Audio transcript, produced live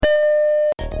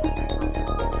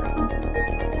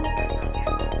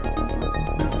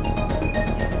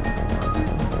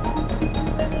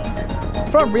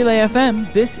From Relay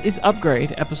FM, this is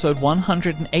Upgrade, episode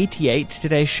 188.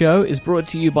 Today's show is brought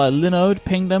to you by Linode,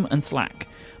 Pingdom, and Slack.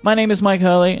 My name is Mike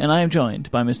Hurley, and I am joined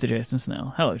by Mr. Jason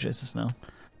Snell. Hello, Jason Snell.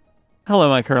 Hello,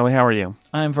 Mike Hurley. How are you?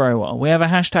 I am very well. We have a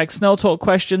hashtag Snell Talk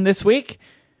question this week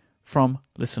from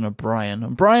listener Brian.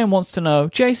 And Brian wants to know,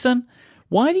 Jason,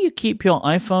 why do you keep your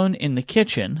iPhone in the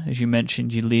kitchen, as you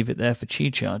mentioned you leave it there for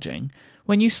Qi charging,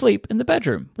 when you sleep in the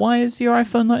bedroom? Why is your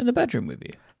iPhone not in the bedroom with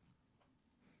you?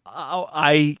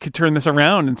 I could turn this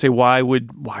around and say, why would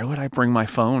I bring my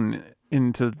phone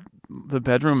into the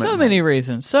bedroom? So many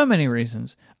reasons.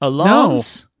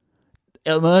 Alarms,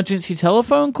 emergency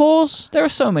telephone calls. There are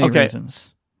so many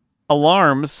reasons.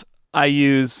 Alarms. I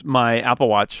use my Apple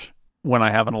Watch when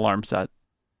I have an alarm set.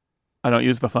 I don't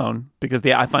use the phone because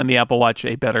I find the Apple Watch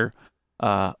a better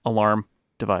alarm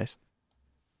device.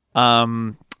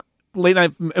 Late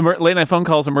night phone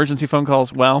calls, emergency phone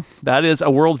calls. Well, that is a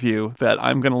worldview that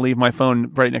I'm going to leave my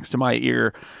phone right next to my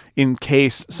ear in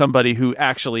case somebody who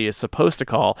actually is supposed to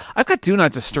call. I've got Do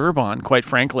Not Disturb on, quite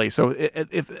frankly. So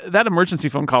if that emergency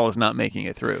phone call is not making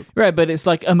it through. Right, but it's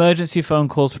like emergency phone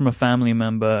calls from a family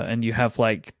member, and you have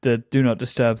like the Do Not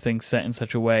Disturb thing set in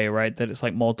such a way, right, that it's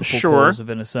like multiple calls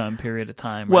within a certain period of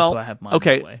time. Right? Well, so I have mine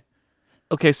that way.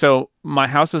 Okay, so my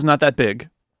house is not that big.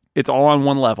 It's all on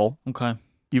one level. Okay.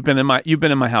 You've been in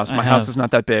my house. My house is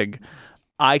not that big.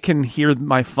 I can hear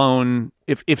my phone.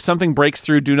 If something breaks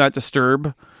through Do Not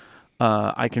Disturb,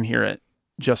 I can hear it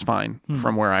just fine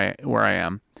from where I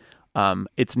am.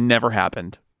 It's never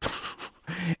happened.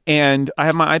 And I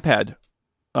have my iPad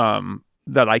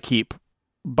that I keep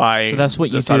by. So that's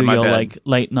what you do. You're like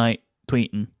late night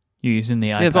tweeting. You're using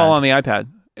the iPad. It's all on the iPad.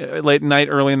 Late night,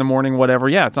 early in the morning, whatever.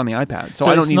 Yeah, it's on the iPad. So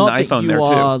I don't need an iPhone there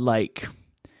too.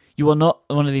 You are not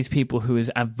one of these people who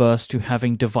is adverse to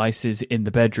having devices in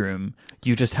the bedroom.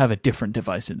 You just have a different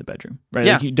device in the bedroom, right?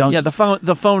 Yeah, like you don't...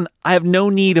 The phone. I have no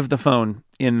need of the phone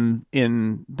in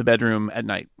the bedroom at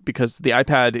night because the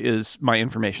iPad is my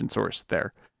information source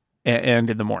there, and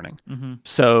in the morning. Mm-hmm.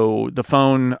 So the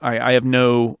phone, I have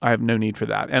no need for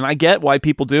that, and I get why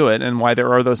people do it and why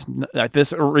there are those.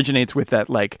 This originates with that,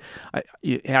 like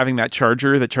having that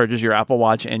charger that charges your Apple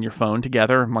Watch and your phone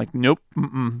together. I'm like, nope,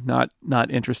 not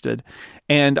interested.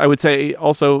 And I would say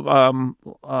also,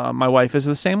 my wife is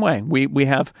the same way. We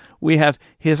have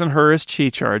his and hers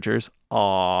Qi chargers,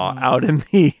 out in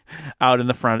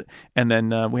the front, and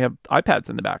then we have iPads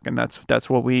in the back, and that's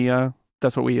what we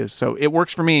use. So it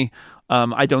works for me.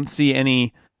 I don't see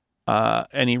any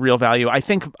real value. I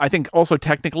think also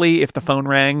technically, if the phone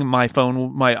rang, my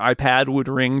iPad would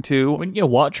ring too. Wouldn't your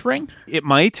watch ring? It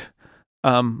might.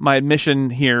 My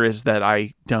admission here is that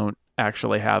I don't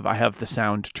actually have. I have the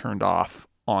sound turned off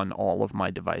on all of my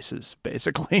devices,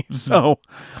 basically. Mm-hmm. So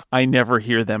I never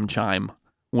hear them chime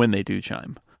when they do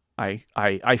chime.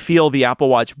 I feel the Apple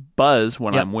Watch buzz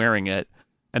when I'm wearing it,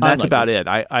 and that's about it.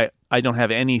 I don't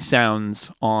have any sounds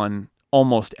on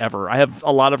almost ever. I have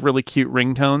a lot of really cute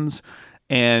ringtones,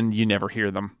 and you never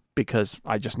hear them because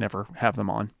I just never have them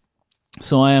on.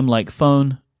 So I am like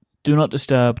phone, Do Not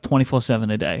Disturb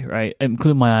 24/7 a day, right?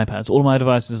 Including my iPads. All of my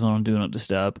devices are on Do Not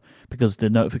Disturb because the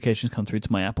notifications come through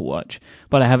to my Apple Watch.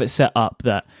 But I have it set up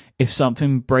that if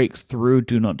something breaks through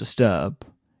Do Not Disturb,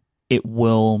 it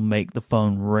will make the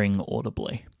phone ring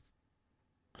audibly.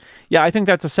 Yeah, I think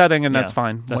that's a setting, and that's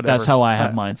fine. That's how I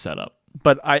have mine set up.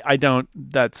 But I don't.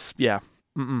 That's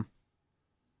Mm-mm.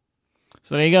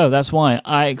 So there you go. That's why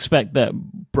I expect that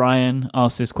Brian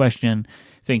asked this question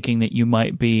thinking that you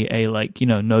might be a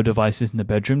no devices in the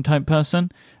bedroom type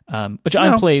person, which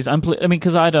I'm pleased. I mean,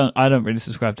 because I don't really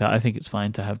subscribe to that. I think it's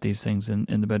fine to have these things in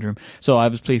the bedroom. So I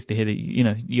was pleased to hear that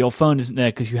your phone isn't there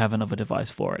because you have another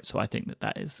device for it. So I think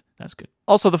that's good.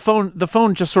 Also, the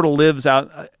phone just sort of lives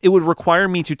out. It would require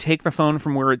me to take the phone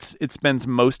from where it spends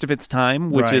most of its time,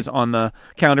 which is on the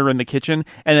counter in the kitchen,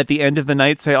 and at the end of the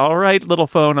night say, "All right, little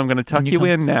phone, I'm going to tuck you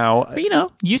in now." But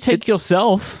you take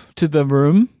yourself to the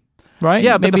room. Right?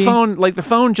 Yeah, but the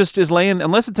phone just is laying,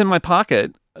 unless it's in my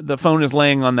pocket, the phone is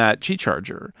laying on that Qi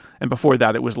charger. And before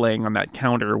that, it was laying on that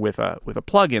counter with a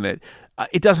plug in it.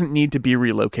 It doesn't need to be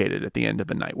relocated at the end of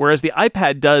the night. Whereas the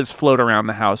iPad does float around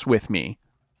the house with me.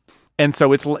 And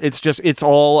so it's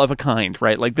all of a kind,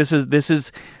 right? Like this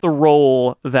is the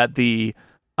role that the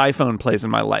iPhone plays in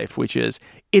my life, which is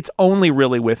it's only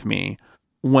really with me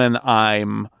when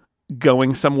I'm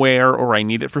going somewhere or I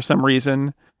need it for some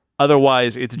reason.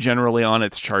 Otherwise, it's generally on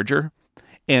its charger.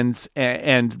 And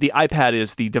the iPad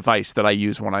is the device that I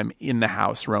use when I'm in the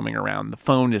house roaming around. The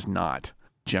phone is not.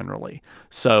 generally.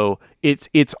 So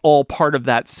it's all part of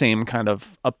that same kind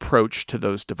of approach to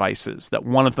those devices. That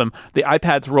one of them, the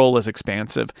iPad's role is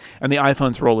expansive, and the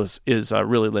iPhone's role is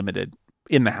really limited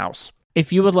in the house.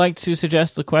 If you would like to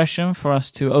suggest a question for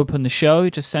us to open the show,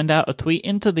 just send out a tweet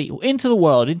into the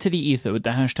world, into the ether with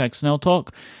the hashtag Snell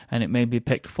Talk, and it may be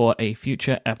picked for a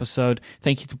future episode.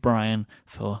 Thank you to Brian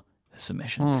for the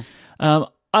submission.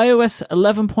 iOS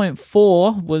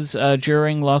 11.4 was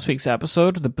during last week's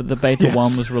episode. The beta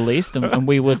one was released, and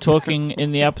we were talking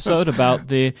in the episode about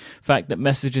the fact that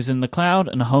messages in the cloud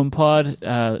and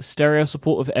HomePod stereo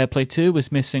support of AirPlay 2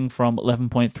 was missing from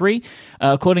 11.3.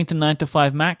 According to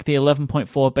 9to5Mac, the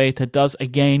 11.4 beta does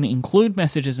again include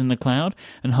messages in the cloud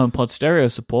and HomePod stereo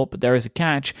support, but there is a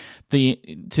catch.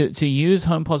 To use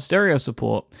HomePod stereo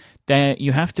support,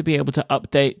 you have to be able to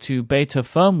update to beta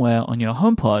firmware on your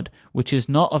HomePod, which is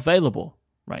not available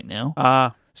right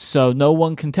now. So no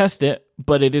one can test it,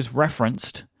 but it is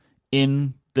referenced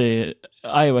in the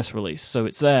iOS release, so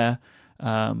it's there.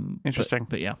 Interesting.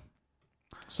 But yeah.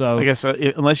 So I guess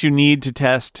unless you need to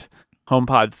test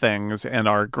HomePod things and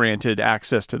are granted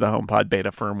access to the HomePod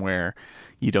beta firmware,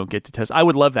 you don't get to test. I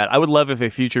would love that. I would love if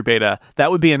a future beta, that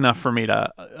would be enough for me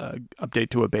to update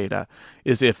to a beta,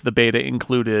 is if the beta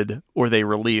included or they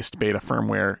released beta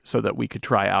firmware so that we could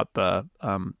try out the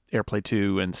AirPlay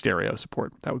 2 and stereo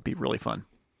support. That would be really fun.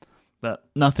 But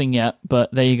nothing yet,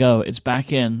 but there you go. It's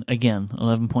back in again,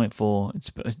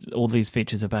 11.4. All these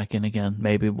features are back in again.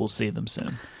 Maybe we'll see them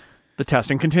soon. The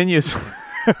testing continues.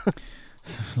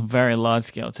 Very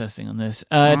large-scale testing on this.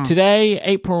 Today,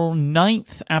 April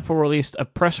 9th, Apple released a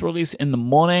press release in the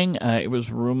morning. It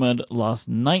was rumored last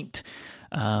night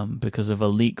because of a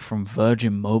leak from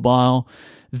Virgin Mobile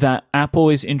that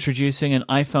Apple is introducing an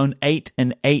iPhone 8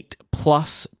 and 8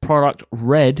 Plus product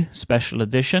Red Special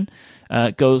Edition.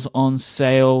 It goes on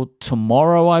sale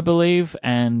tomorrow, I believe,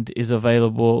 and is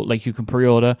available, like you can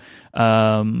pre-order,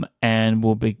 and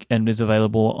is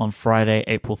available on Friday,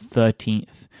 April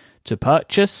 13th. To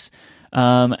purchase.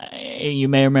 You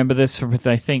may remember this with,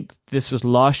 I think this was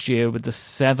last year with the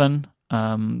 7,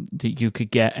 that you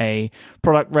could get a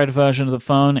product red version of the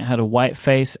phone. It had a white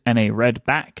face and a red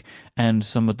back, and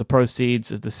some of the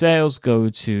proceeds of the sales go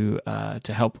to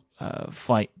help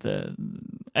fight the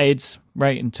AIDS,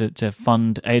 right, and to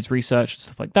fund AIDS research and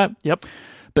stuff like that. Yep.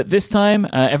 But this time,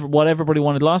 what everybody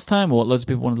wanted last time, or what loads of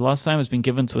people wanted last time, has been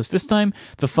given to us this time.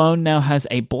 The phone now has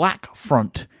a black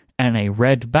front and a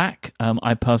red back.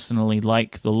 I personally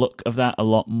like the look of that a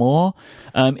lot more.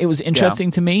 It was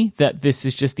interesting to me that this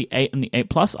is just the 8 and the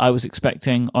 8 Plus. I was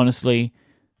expecting, honestly,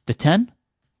 the 10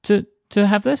 to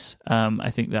have this. I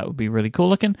think that would be really cool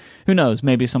looking. Who knows?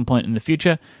 Maybe at some point in the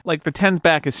future. Like the 10's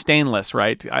back is stainless,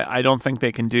 right? I don't think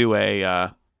they can do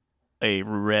a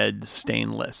red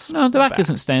stainless. No, the back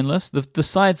isn't stainless. The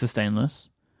sides are stainless.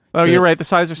 Oh, you're right. The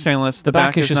sides are stainless. The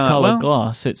back is just colored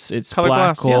glass. It's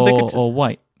black glass. or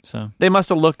white. So they must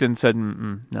have looked and said,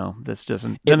 "No, this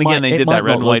doesn't." Then again, they did that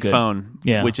red and white phone,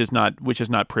 which is not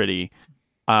pretty.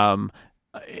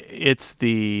 It's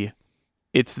the.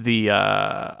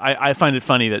 I find it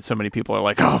funny that so many people are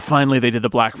like, "Oh, finally they did the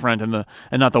black front and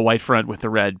not the white front with the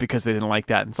red," because they didn't like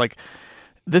that. And it's like,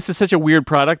 this is such a weird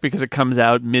product because it comes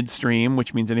out midstream,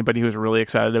 which means anybody who's really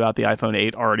excited about the iPhone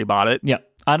 8 already bought it. Yeah.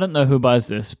 I don't know who buys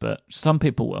this, but some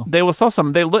people will. They will sell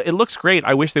some. It looks great.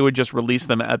 I wish they would just release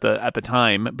them at the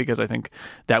time, because I think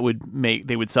that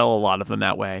they would sell a lot of them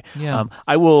that way. Yeah.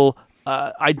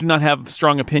 I do not have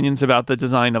strong opinions about the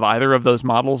design of either of those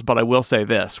models, but I will say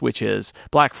this, which is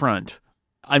black front.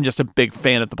 I'm just a big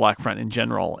fan of the black front in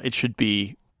general. It should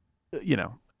be,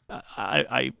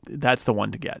 that's the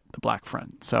one to get, the black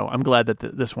front. So I'm glad that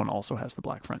this one also has the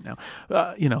black front now.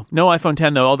 No iPhone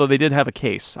 10 though, although they did have a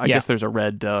case. I guess there's a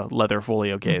red leather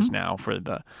folio case now for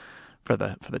the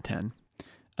 10.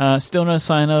 Still no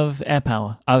sign of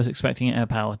AirPower. I was expecting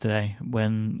AirPower today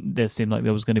when there seemed like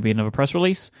there was going to be another press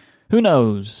release. Who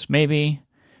knows? Maybe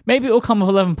it will come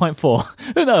with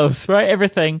 11.4. Who knows, right?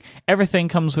 Everything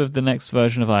comes with the next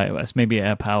version of iOS. Maybe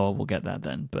AirPower will get that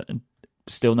then, but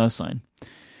still no sign.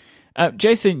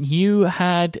 Jason, you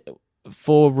had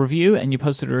for review, and you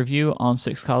posted a review on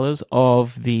 6 Colors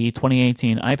of the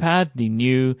 2018 iPad, the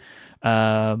new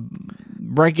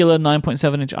regular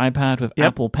 9.7-inch iPad with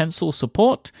Apple Pencil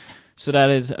support. So that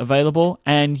is available,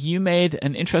 and you made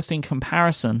an interesting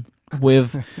comparison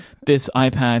with this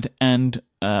iPad and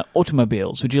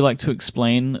automobiles. Would you like to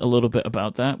explain a little bit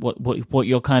about that? What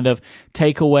your kind of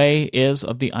takeaway is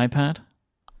of the iPad?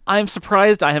 I'm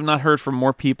surprised I have not heard from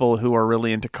more people who are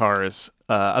really into cars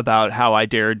about how I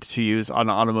dared to use an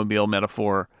automobile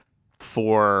metaphor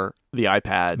for the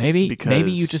iPad.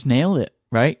 Maybe you just nailed it.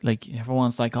 right? Like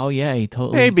everyone's like, "Oh yeah, he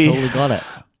totally got it."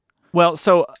 Well,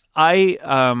 so I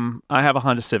have a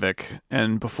Honda Civic,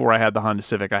 and before I had the Honda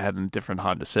Civic, I had a different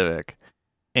Honda Civic,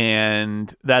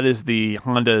 and that is the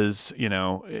Honda's.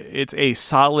 It's a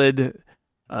solid,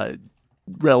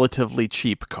 relatively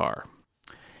cheap car.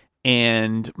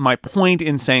 And my point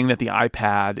in saying that the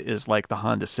iPad is like the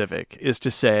Honda Civic is to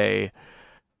say,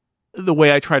 the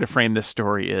way I try to frame this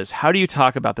story is, how do you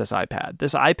talk about this iPad?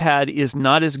 This iPad is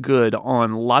not as good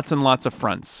on lots and lots of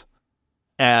fronts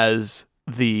as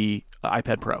the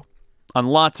iPad Pro, on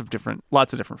lots of different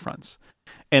fronts.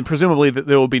 And presumably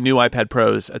there will be new iPad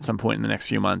Pros at some point in the next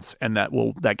few months, and that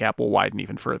gap will widen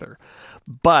even further.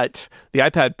 But the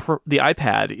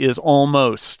iPad is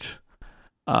almost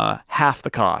half the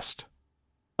cost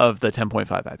of the 10.5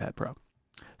 iPad Pro.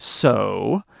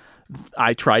 So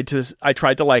I tried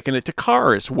to liken it to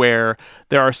cars, where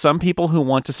there are some people who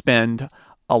want to spend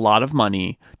a lot of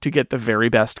money to get the very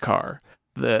best car.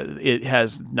 It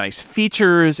has nice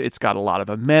features. It's got a lot of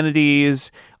amenities.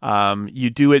 You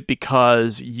do it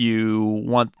because you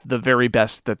want the very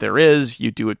best that there is.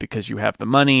 You do it because you have the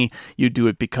money. You do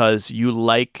it because you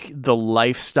like the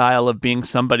lifestyle of being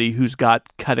somebody who's got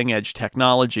cutting edge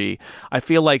technology. I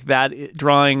feel like that,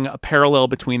 drawing a parallel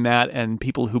between that and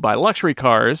people who buy luxury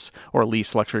cars or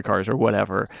lease luxury cars or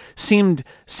whatever, seemed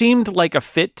like a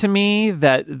fit to me.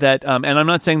 That and I'm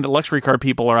not saying that luxury car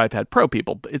people are iPad Pro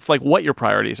people. But it's like what your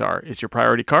priorities are. Is your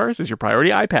priority cars? Is your priority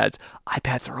iPads?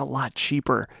 iPads are a lot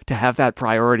cheaper to have that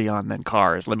priority on than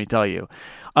cars, let me tell you.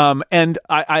 And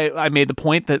I made the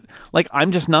point that, like,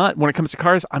 I'm just not, when it comes to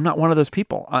cars, I'm not one of those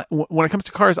people. When it comes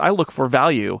to cars, I look for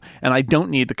value, and I don't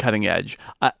need the cutting edge.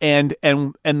 And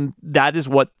that is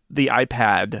what the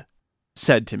iPad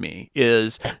said to me,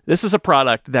 is this is a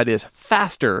product that is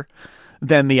faster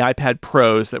than the iPad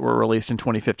Pros that were released in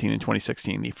 2015 and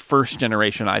 2016, the first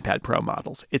generation iPad Pro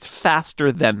models. It's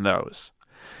faster than those.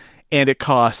 And it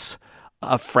costs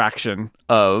a fraction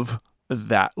of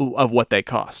what they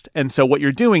cost. And so what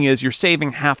you're doing is you're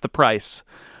saving half the price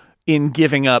in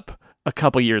giving up a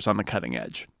couple years on the cutting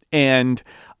edge. And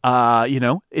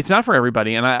it's not for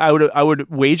everybody. And I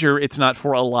would wager it's not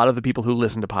for a lot of the people who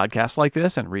listen to podcasts like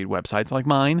this and read websites like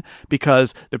mine,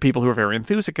 because they're people who are very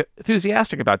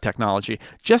enthusiastic about technology.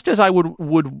 Just as I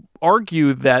would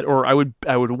argue that, or I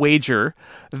would wager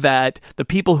that the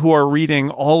people who are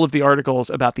reading all of the articles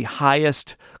about the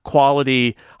highest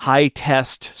quality, high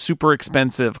test, super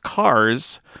expensive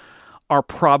cars are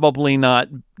probably not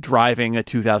driving a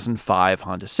 2005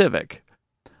 Honda Civic.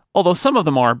 Although some of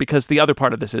them are, because the other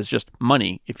part of this is just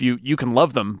money. If you can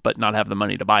love them but not have the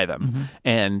money to buy them, mm-hmm.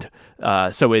 And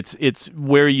so it's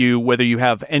whether you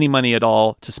have any money at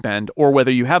all to spend, or whether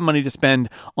you have money to spend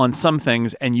on some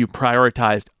things and you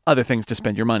prioritized other things to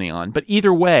spend your money on. But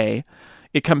either way,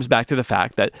 it comes back to the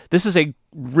fact that this is a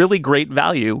really great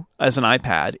value as an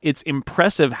iPad. It's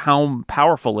impressive how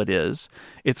powerful it is.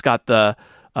 It's got the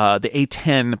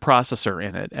A10 processor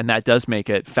in it, and that does make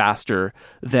it faster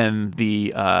than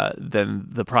the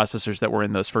processors that were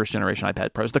in those first generation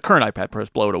iPad Pros. The current iPad Pros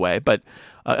blow it away, but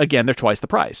again, they're twice the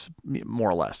price, more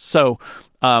or less. So,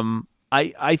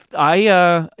 it's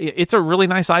a really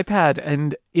nice iPad,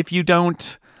 and if you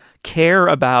don't care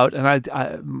about,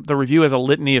 and the review has a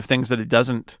litany of things that it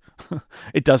doesn't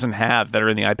have that are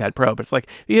in the iPad Pro, but it's like,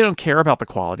 if you don't care about the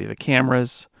quality of the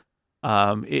cameras,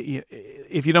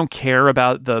 if you don't care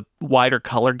about the wider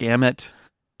color gamut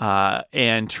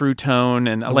and True Tone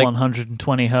and the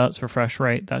 120 hertz refresh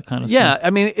rate, that kind of stuff. Yeah, I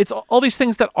mean, it's all these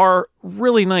things that are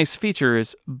really nice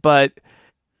features, but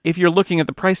if you're looking at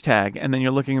the price tag and then you're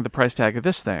looking at the price tag of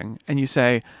this thing and you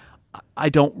say, I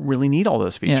don't really need all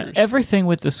those features. Yeah, everything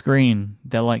with the screen,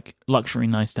 they're like luxury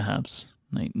nice to haves.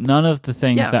 Like, none of the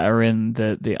things that are in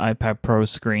the iPad Pro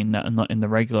screen that are not in the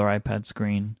regular iPad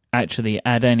screen actually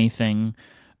add anything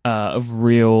of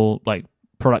real, like,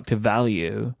 productive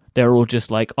value. They're all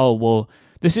just like, oh, well,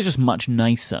 this is just much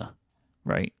nicer,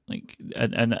 right? Like,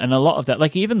 and a lot of that,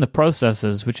 like, even the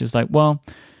processors, which is like, well,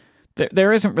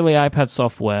 there isn't really iPad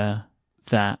software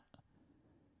that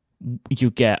you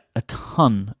get a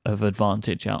ton of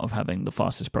advantage out of having the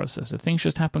fastest processor. Things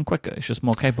just happen quicker. It's just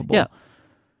more capable. Yeah.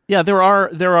 Yeah, there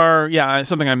are. Yeah,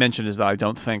 something I mentioned is that I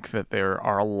don't think that there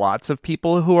are lots of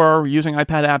people who are using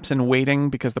iPad apps and waiting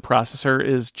because the processor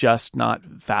is just not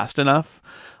fast enough.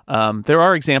 There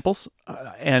are examples,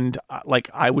 and like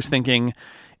I was thinking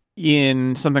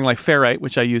in something like Ferrite,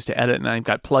 which I use to edit, and I've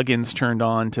got plugins turned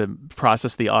on to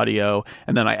process the audio,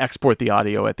 and then I export the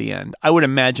audio at the end. I would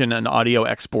imagine an audio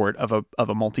export of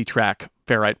a multi-track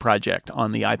Ferrite project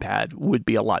on the iPad would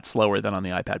be a lot slower than on the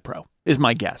iPad Pro. is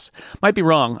my guess. Might be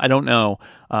wrong. I don't know.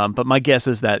 But my guess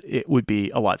is that it would be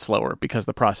a lot slower because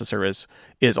the processor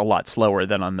is a lot slower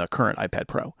than on the current iPad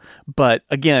Pro. But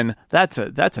again, that's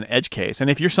an edge case. And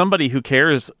if you're somebody who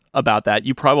cares about that,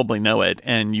 you probably know it,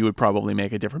 and you would probably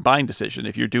make a different buying decision.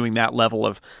 If you're doing that level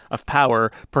of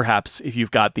power, perhaps if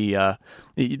you've got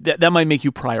that might make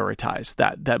you prioritize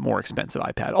that more expensive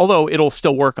iPad. Although it'll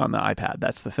still work on the iPad.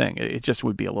 That's the thing. It just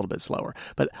would be a little bit slower.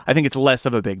 But I think it's less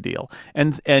of a big deal.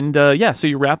 And so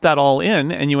you wrap that all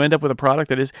in, and you end up with a product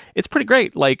that it's pretty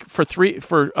great. Like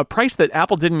for a price that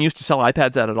Apple didn't used to sell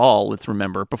iPads at all. Let's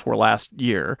remember before last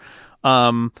year.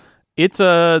 It's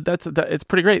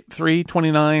pretty great.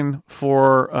 $329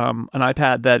 for an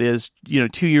iPad that is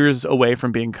 2 years away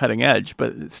from being cutting edge,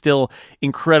 but it's still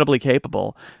incredibly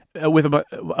capable with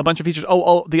a bunch of features.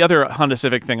 The other Honda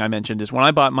Civic thing I mentioned is when I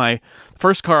bought my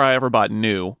first car I ever bought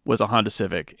new was a Honda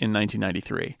Civic in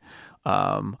 1993.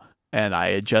 And I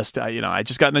had just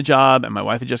gotten a job, and my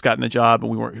wife had just gotten a job, and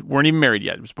we weren't even married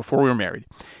yet. It was before we were married,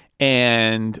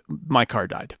 and my car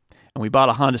died, and we bought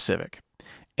a Honda Civic.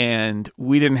 And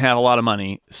we didn't have a lot of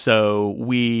money, so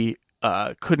we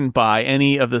couldn't buy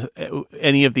any of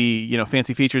the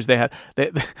fancy features they had.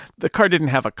 The car didn't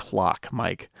have a clock,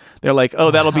 Mike. They're like,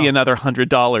 that'll be another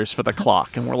 $100 for the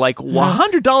clock, and we're like,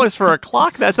 $100 for a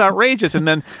clock? That's outrageous. And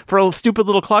then for a stupid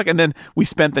little clock, and then we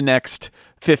spent the next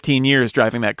 15 years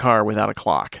driving that car without a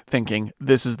clock, thinking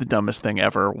this is the dumbest thing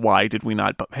ever. Why did we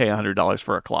not pay $100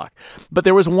 for a clock? But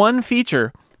there was one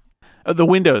feature. The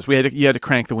windows, you had to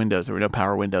crank the windows. There were no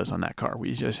power windows on that car.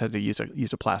 We just had to use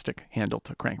a plastic handle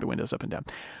to crank the windows up and down.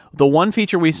 The one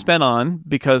feature we spent on,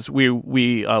 because we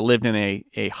lived in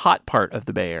a hot part of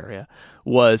the Bay Area,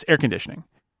 was air conditioning.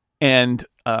 And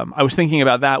I was thinking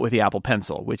about that with the Apple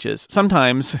Pencil, which is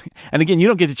sometimes, and again, you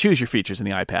don't get to choose your features in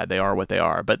the iPad. They are what they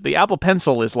are. But the Apple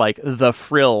Pencil is like the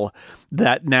frill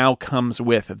that now comes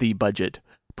with the budget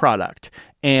product.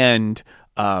 And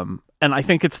I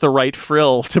think it's the right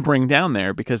frill to bring down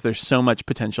there because there's so much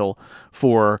potential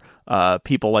for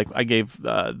people. Like I gave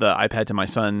the iPad to my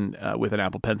son with an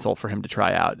Apple Pencil for him to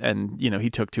try out, and he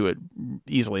took to it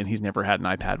easily, and he's never had an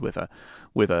iPad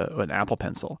with an Apple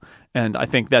Pencil. And I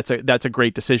think that's a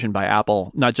great decision by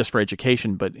Apple, not just for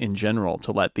education, but in general,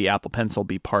 to let the Apple Pencil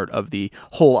be part of the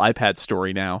whole iPad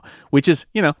story now, which is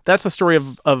that's the story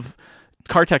of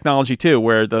car technology too,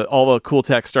 where all the cool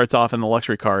tech starts off in the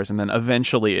luxury cars, and then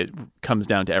eventually it comes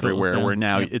down to everywhere. Where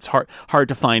now it's hard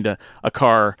to find a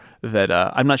car that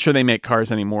I'm not sure they make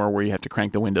cars anymore where you have to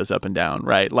crank the windows up and down,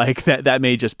 right? Like that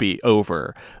may just be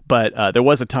over. But there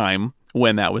was a time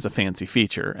when that was a fancy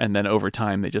feature, and then over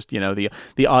time they just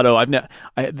the auto.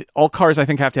 All cars I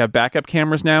think have to have backup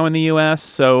cameras now in the U.S.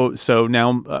 So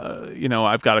now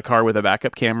I've got a car with a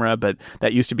backup camera, but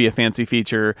that used to be a fancy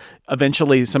feature.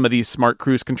 Eventually, some of these smart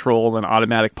cruise control and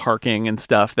automatic parking and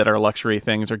stuff that are luxury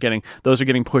things are getting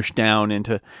pushed down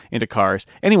into cars.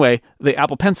 Anyway, the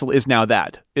Apple Pencil is now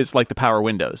that. It's like the power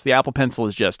windows. The Apple Pencil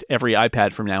is just every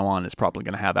iPad from now on is probably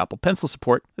going to have Apple Pencil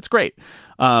support. It's great.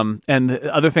 And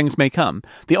other things may come.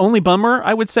 The only bummer,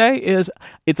 I would say, is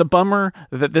it's a bummer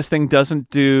that this thing doesn't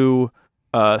do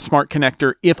Smart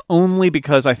Connector, if only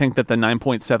because I think that the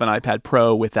 9.7 iPad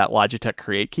Pro with that Logitech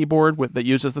Create keyboard that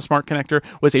uses the Smart Connector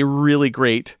was a really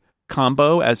great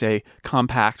combo as a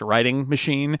compact writing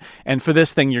machine. And for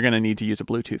this thing, you're going to need to use a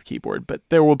Bluetooth keyboard. But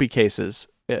there will be cases,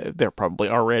 there are probably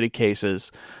already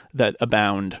cases that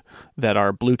abound that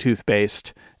are Bluetooth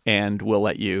based and will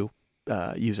let you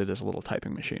use it as a little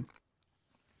typing machine.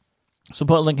 So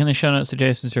put a link in the show notes to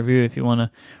Jason's review if you want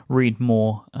to read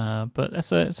more. But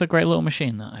it's a great little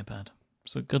machine, that iPad.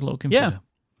 It's a good little computer.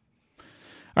 Yeah.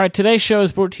 All right, today's show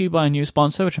is brought to you by a new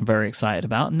sponsor, which I'm very excited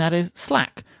about, and that is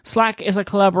Slack. Slack is a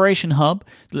collaboration hub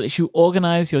that lets you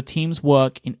organize your team's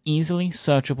work in easily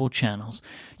searchable channels.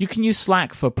 You can use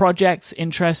Slack for projects,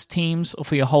 interests, teams, or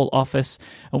for your whole office.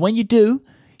 And when you do,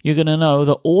 you're going to know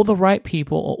that all the right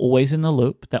people are always in the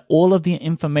loop, that all of the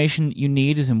information you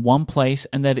need is in one place,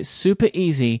 and that it's super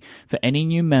easy for any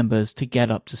new members to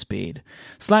get up to speed.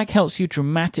 Slack helps you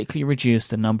dramatically reduce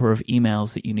the number of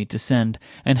emails that you need to send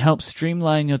and helps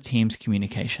streamline your team's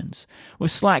communications.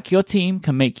 With Slack, your team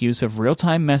can make use of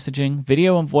real-time messaging,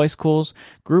 video and voice calls,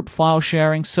 group file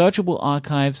sharing, searchable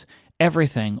archives,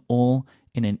 everything all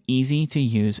in an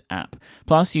easy-to-use app.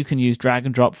 Plus, you can use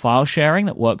drag-and-drop file sharing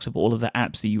that works with all of the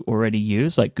apps that you already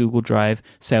use, like Google Drive,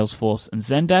 Salesforce, and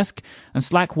Zendesk, and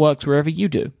Slack works wherever you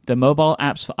do. The mobile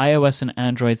apps for iOS and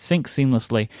Android sync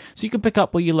seamlessly, so you can pick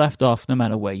up where you left off no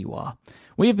matter where you are.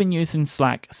 We have been using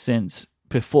Slack since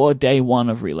before day one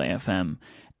of Relay FM,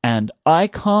 and I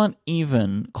can't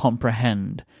even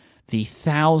comprehend the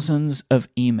thousands of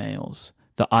emails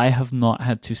that I have not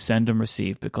had to send and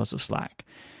receive because of Slack.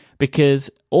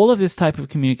 Because all of this type of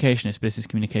communication is business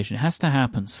communication. It has to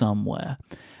happen somewhere.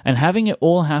 And having it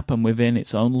all happen within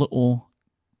its own little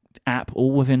app,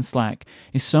 all within Slack,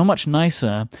 is so much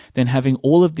nicer than having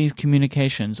all of these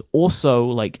communications also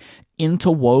like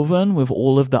interwoven with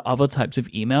all of the other types of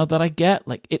email that I get.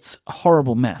 Like, it's a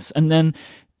horrible mess. And then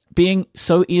being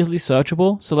so easily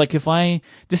searchable. So like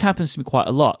this happens to me quite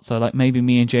a lot. So like maybe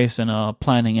me and Jason are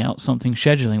planning out something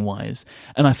scheduling wise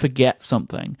and I forget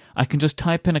something. I can just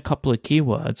type in a couple of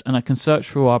keywords and I can search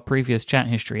through our previous chat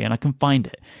history and I can find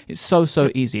it. It's so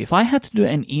easy. If I had to do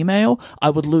an email,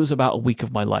 I would lose about a week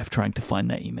of my life trying to find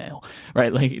that email,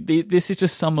 right? Like this is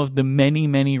just some of the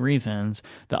many reasons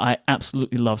that I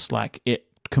absolutely love Slack. It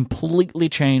completely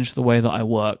changed the way that I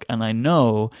work, and I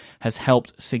know has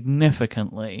helped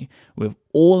significantly with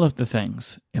all of the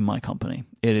things in my company.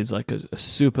 It is like a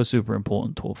super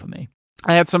important tool for me.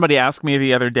 I had somebody ask me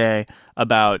the other day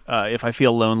about if I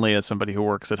feel lonely as somebody who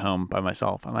works at home by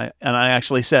myself, and I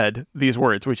actually said these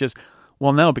words, which is,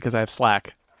 well, no, because I have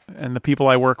Slack. And the people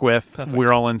I work with, Perfect.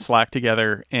 We're all in Slack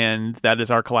together, and that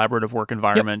is our collaborative work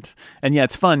environment. Yep. And yeah,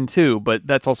 it's fun too, but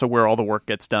that's also where all the work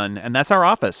gets done, and that's our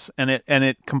office, and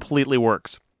it completely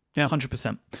works. Yeah,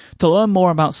 100%. To learn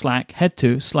more about Slack, head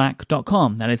to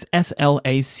slack.com. That is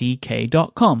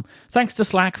slack.com. Thanks to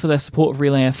Slack for their support of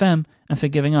Relay FM and for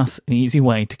giving us an easy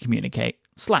way to communicate.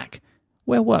 Slack,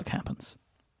 where work happens.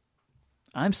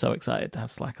 I'm so excited to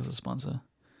have Slack as a sponsor.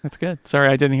 That's good. Sorry,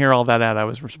 I didn't hear all that ad. I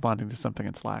was responding to something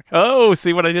in Slack. Oh,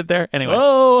 see what I did there? Anyway.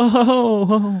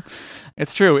 Oh.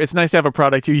 It's true. It's nice to have a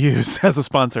product you use as a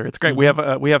sponsor. It's great.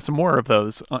 Mm-hmm. We have some more of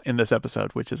those in this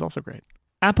episode, which is also great.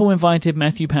 Apple invited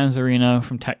Matthew Panzarino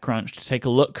from TechCrunch to take a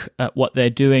look at what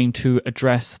they're doing to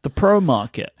address the pro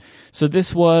market. So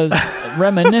this was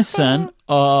reminiscent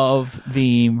of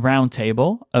the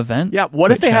Roundtable event. Yeah,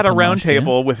 what if they had a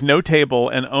roundtable with no table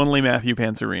and only Matthew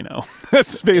Panzarino?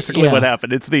 That's basically what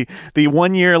happened. It's the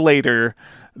 1 year later.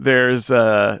 There it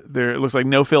looks like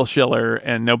no Phil Schiller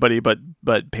and nobody but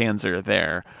Panzer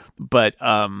there. But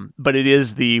it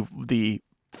is the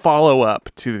follow-up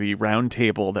to the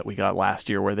roundtable that we got last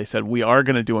year where they said we are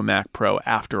going to do a Mac Pro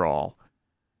after all.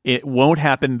 It won't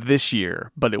happen this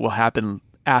year, but it will happen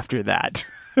after that.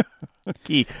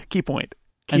 Key point.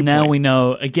 And now we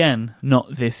know, again, not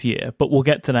this year, but we'll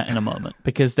get to that in a moment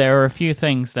because there are a few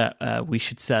things that we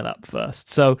should set up first.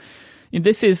 So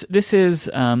this is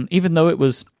even though it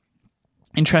was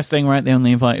interesting, right? They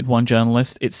only invited one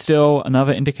journalist. It's still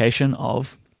another indication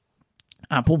of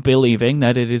Apple believing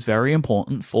that it is very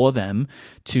important for them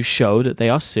to show that they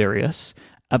are serious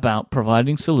about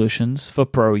providing solutions for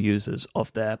pro users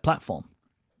of their platform.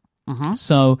 Mm-hmm.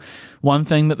 So one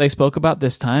thing that they spoke about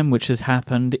this time, which has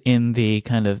happened in the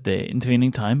kind of the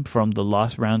intervening time from the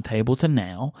last roundtable to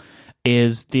now,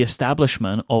 is the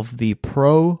establishment of the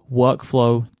Pro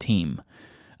Workflow team.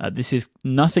 This is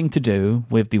nothing to do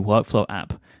with the Workflow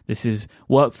app. This is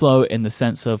workflow in the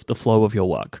sense of the flow of your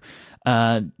work.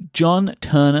 John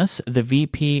Turnus, the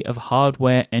VP of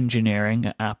Hardware Engineering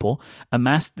at Apple,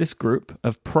 amassed this group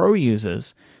of pro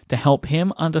users to help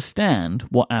him understand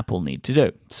what Apple need to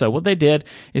do. So what they did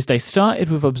is they started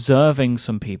with observing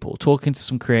some people, talking to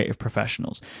some creative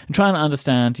professionals, and trying to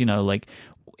understand, like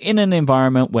in an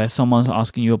environment where someone's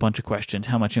asking you a bunch of questions,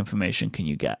 how much information can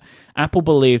you get? Apple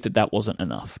believed that wasn't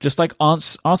enough. Just like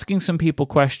asking some people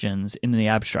questions in the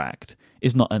abstract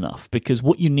is not enough, because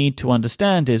what you need to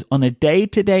understand is on a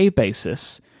day-to-day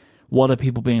basis, what are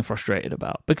people being frustrated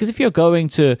about? Because if you're going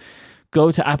to go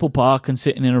to Apple Park and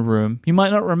sitting in a room, you might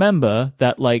not remember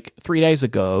that like 3 days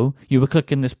ago, you were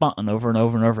clicking this button over and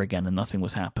over and over again and nothing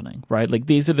was happening, right? Like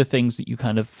these are the things that you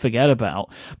kind of forget about,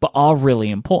 but are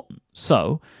really important.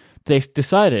 So they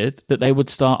decided that they would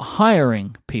start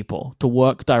hiring people to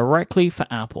work directly for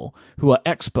Apple who are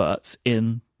experts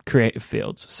in creative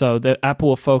fields. So the Apple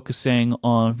are focusing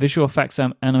on visual effects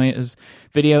animators,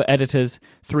 video editors,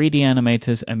 3D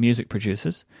animators, and music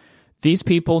producers. These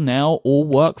people now all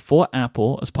work for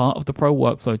Apple as part of the Pro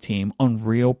Workflow team on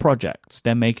real projects.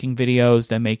 They're making videos,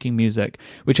 they're making music,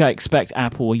 which I expect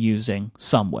Apple are using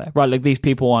somewhere, right? Like these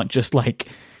people aren't just like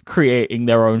creating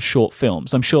their own short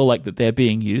films. I'm sure like that they're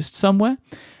being used somewhere.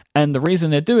 And the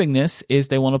reason they're doing this is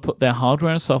they want to put their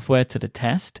hardware and software to the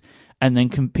test, and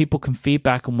then people can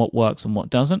feedback on what works and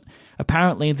what doesn't.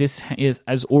 Apparently, this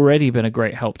has already been a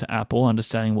great help to Apple,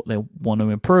 understanding what they want to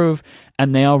improve,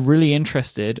 and they are really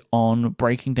interested on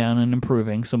breaking down and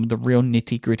improving some of the real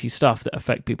nitty-gritty stuff that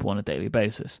affect people on a daily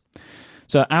basis.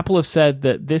 So Apple has said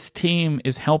that this team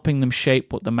is helping them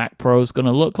shape what the Mac Pro is going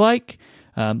to look like,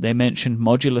 They mentioned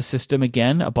modular system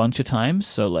again a bunch of times.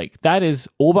 So like that is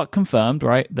all but confirmed,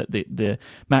 right? That the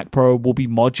Mac Pro will be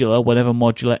modular, whatever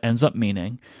modular ends up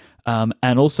meaning.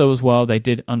 And also as well, they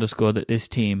did underscore that this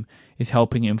team is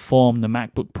helping inform the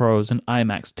MacBook Pros and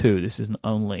iMacs too. This isn't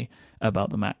only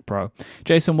about the Mac Pro.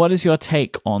 Jason, what is your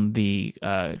take on the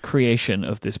creation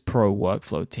of this Pro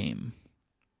workflow team?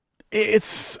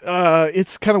 It's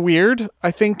kind of weird. I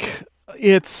think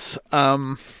it's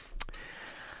I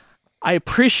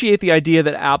appreciate the idea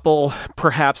that Apple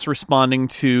perhaps responding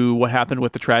to what happened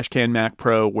with the Trash Can Mac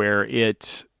Pro, where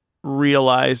it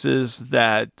realizes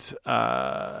that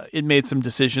it made some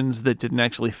decisions that didn't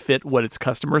actually fit what its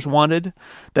customers wanted,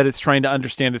 that it's trying to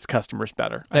understand its customers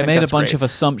better. They made a bunch of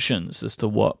assumptions as to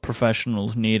what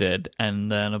professionals needed,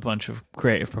 and then a bunch of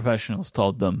creative professionals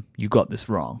told them, you got this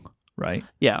wrong. Right.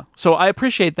 Yeah. So I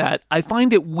appreciate that. I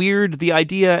find it weird, the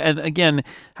idea, and again,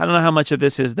 I don't know how much of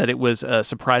this is that it was a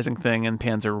surprising thing and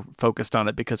Panzer focused on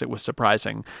it because it was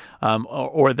surprising,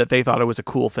 or that they thought it was a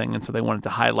cool thing and so they wanted to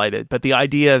highlight it. But the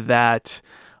idea that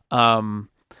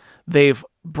they've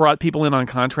brought people in on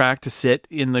contract to sit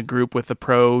in the group with the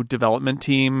Pro development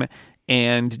team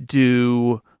and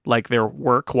do like their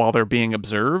work while they're being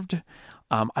observed,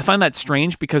 I find that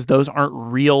strange because those aren't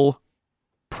real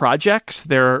projects.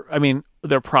 They're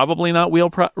probably not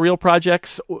real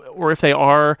projects, or if they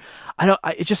are,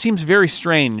 it just seems very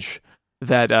strange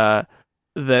that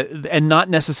and not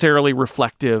necessarily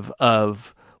reflective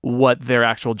of what their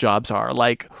actual jobs are.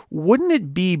 Like, wouldn't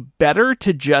it be better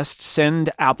to just send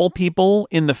Apple people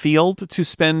in the field to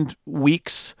spend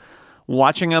weeks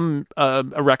watching them,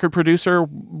 a record producer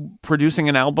producing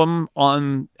an album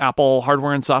on Apple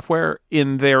hardware and software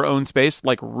in their own space,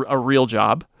 like a real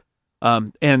job?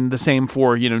 And the same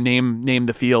for, name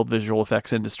the field, visual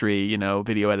effects industry,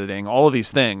 video editing, all of these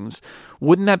things.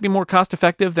 Wouldn't that be more cost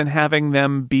effective than having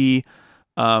them be,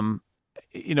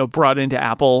 brought into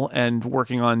Apple and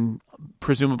working on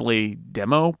presumably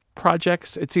demo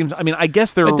projects? It seems, I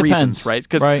guess there are reasons, right?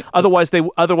 Because otherwise they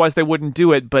wouldn't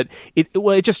do it. But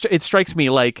it strikes me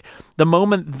like the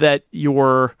moment that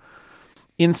you're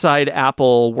inside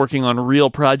Apple working on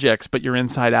real projects, but you're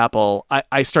inside Apple,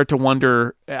 I start to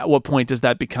wonder at what point does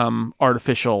that become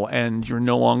artificial and you're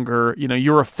no longer,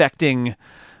 you're affecting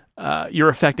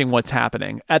what's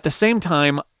happening. At the same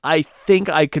time, I think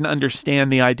I can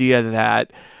understand the idea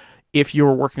that if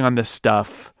you're working on this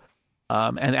stuff,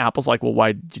 and Apple's like, well,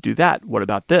 why did you do that? What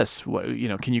about this?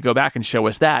 Can you go back and show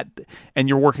us that? And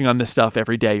you're working on this stuff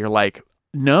every day. You're like,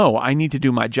 no, I need to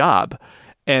do my job.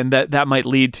 And that might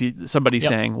lead to somebody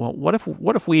saying, well, what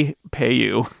if we pay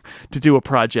you to do a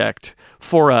project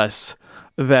for us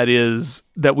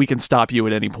that we can stop you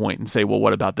at any point and say, well,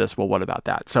 what about this? Well, what about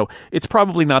that? So it's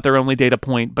probably not their only data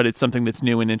point, but it's something that's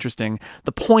new and interesting.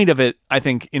 The point of it, I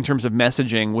think, in terms of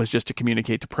messaging was just to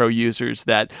communicate to Pro users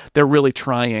that they're really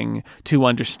trying to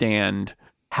understand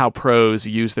how pros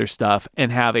use their stuff and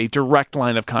have a direct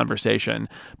line of conversation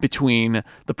between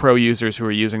the Pro users who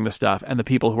are using the stuff and the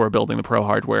people who are building the Pro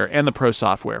hardware and the Pro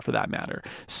software for that matter.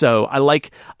 So I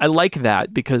like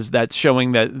that because that's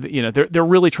showing that they're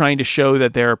really trying to show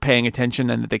that they're paying attention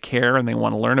and that they care and they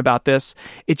want to learn about this.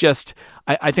 It just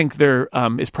I think there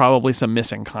is probably some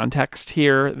missing context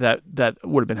here that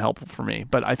would have been helpful for me.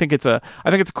 But I think it's a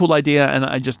cool idea, and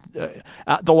I just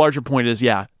the larger point is,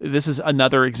 this is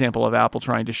another example of Apple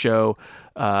trying to show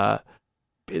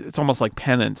it's almost like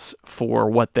penance for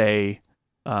what they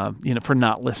for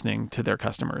not listening to their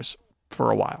customers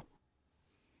for a while.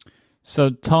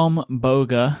 So Tom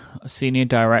Boga, Senior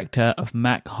Director of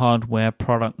Mac Hardware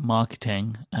Product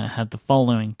Marketing, had the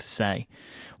following to say.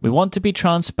 We want to be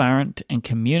transparent and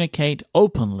communicate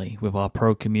openly with our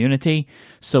Pro community,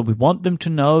 so we want them to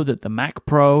know that the Mac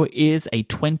Pro is a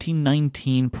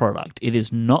 2019 product. It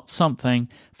is not something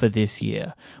for this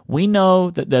year. We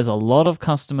know that there's a lot of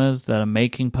customers that are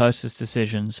making purchase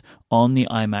decisions on the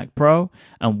iMac Pro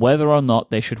and whether or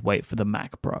not they should wait for the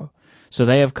Mac Pro. So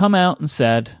they have come out and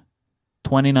said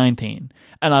 2019.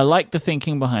 And I like the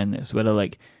thinking behind this, where they're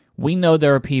like, we know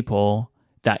there are people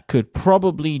that could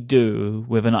probably do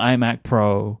with an iMac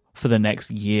Pro for the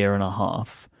next year and a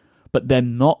half, but they're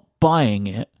not buying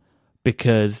it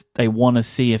because they want to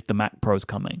see if the Mac Pro's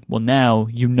coming. Well, now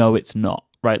you know it's not,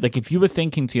 right? Like if you were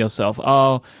thinking to yourself,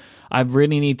 oh, I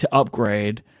really need to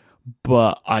upgrade,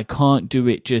 but I can't do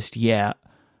it just yet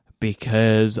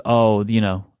because,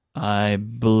 I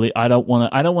don't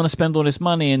want to spend all this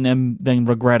money and then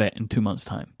regret it in 2 months'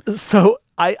 time. So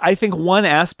I think one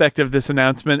aspect of this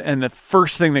announcement, and the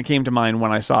first thing that came to mind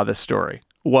when I saw this story,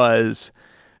 was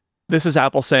this is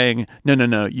Apple saying,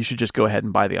 no, you should just go ahead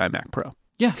and buy the iMac Pro.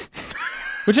 Yeah.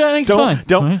 Which I think is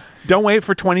fine. Don't wait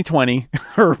for 2020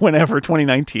 or whenever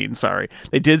 2019. Sorry,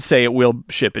 they did say it will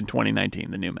ship in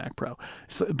 2019, the new Mac Pro.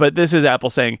 But this is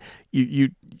Apple saying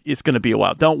it's going to be a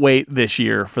while. Don't wait this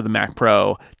year for the Mac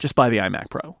Pro. Just buy the iMac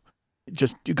Pro.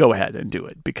 Just go ahead and do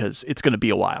it because it's going to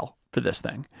be a while for this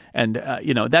thing. And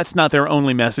that's not their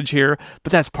only message here,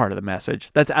 but that's part of the message.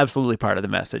 That's absolutely part of the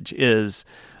message. Is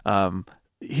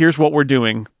here's what we're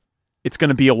doing. It's going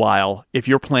to be a while. If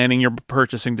you're planning your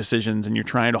purchasing decisions and you're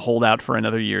trying to hold out for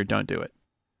another year, don't do it.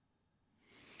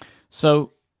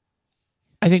 So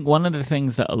I think one of the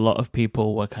things that a lot of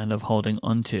people were kind of holding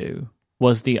onto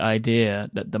was the idea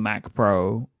that the Mac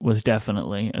Pro was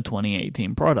definitely a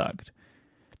 2018 product.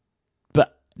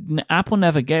 But Apple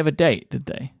never gave a date, did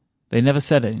they? They never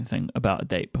said anything about a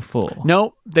date before.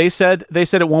 No, they said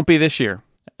it won't be this year.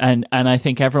 And I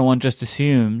think everyone just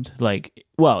assumed, like,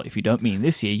 well, if you don't mean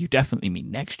this year, you definitely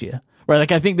mean next year. Right?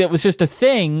 Like, I think that was just a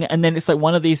thing, and then it's like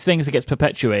one of these things that gets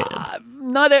perpetuated.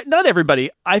 Not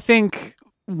everybody. I think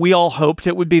we all hoped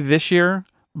it would be this year,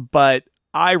 but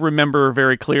I remember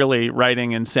very clearly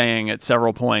writing and saying at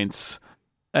several points,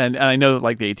 and I know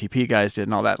like the ATP guys did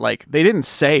and all that, like, they didn't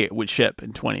say it would ship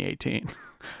in 2018.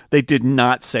 They did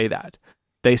not say that.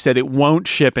 They said it won't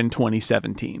ship in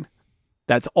 2017.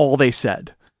 That's all they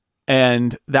said.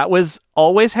 And that was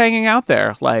always hanging out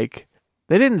there. Like,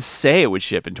 they didn't say it would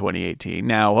ship in 2018.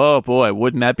 Now, oh boy,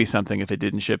 wouldn't that be something if it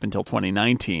didn't ship until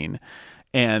 2019?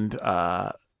 And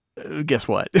guess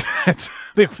what?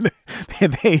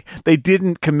 they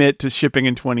didn't commit to shipping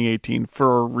in 2018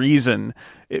 for a reason,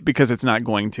 because it's not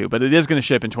going to. But it is going to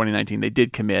ship in 2019. They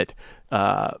did commit.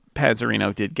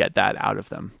 Panzerino did get that out of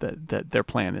them, that their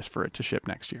plan is for it to ship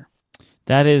next year.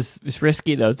 It's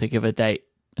risky, though, to give a date,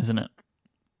 isn't it?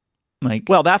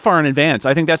 Well, that far in advance.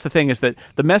 I think that's the thing, is that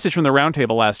the message from the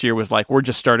roundtable last year was like, we're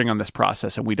just starting on this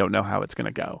process and we don't know how it's going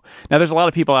to go. Now, there's a lot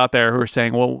of people out there who are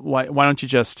saying, well, why don't you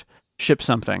just ship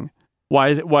something?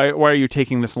 Why are you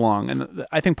taking this long? And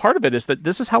I think part of it is that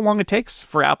this is how long it takes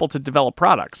for Apple to develop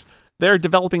products. They're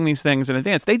developing these things in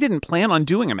advance. They didn't plan on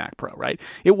doing a Mac Pro, right?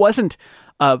 It wasn't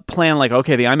a plan like,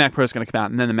 okay, the iMac Pro is going to come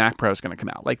out and then the Mac Pro is going to come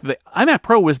out. Like, the iMac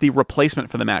Pro was the replacement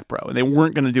for the Mac Pro, and they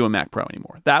weren't going to do a Mac Pro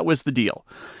anymore. That was the deal.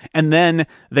 And then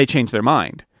they changed their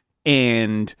mind,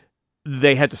 and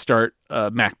they had to start a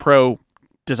Mac Pro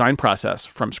design process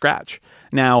from scratch.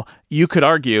 Now, you could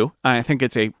argue, I think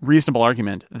it's a reasonable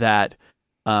argument, that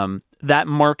that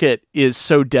market is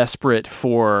so desperate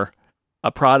for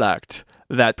a product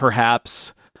that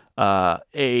perhaps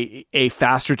a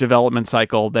faster development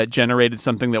cycle that generated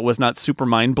something that was not super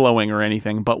mind-blowing or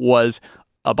anything, but was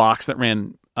a box that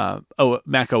ran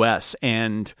Mac OS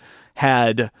and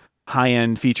had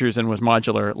high-end features and was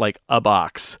modular, like a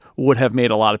box, would have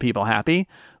made a lot of people happy.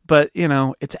 But,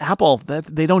 it's Apple.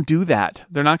 They don't do that.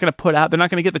 They're not going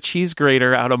to get the cheese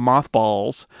grater out of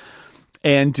mothballs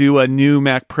and do a new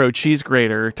Mac Pro cheese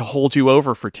grater to hold you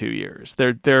over for 2 years.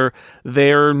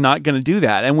 They're not going to do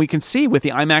that. And we can see with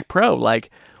the iMac Pro, like,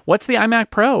 what's the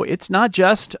iMac Pro? It's not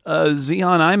just a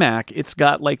Xeon iMac. It's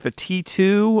got like the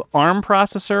T2 ARM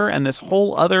processor and this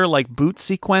whole other like boot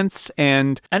sequence,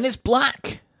 and it's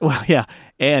black. Well, yeah,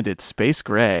 and it's space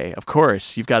gray. Of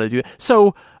course, you've got to do it.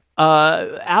 So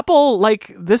Apple,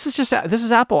 like, this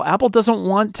is Apple. Apple doesn't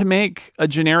want to make a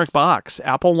generic box.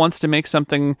 Apple wants to make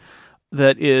something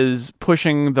that is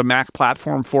pushing the Mac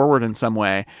platform forward in some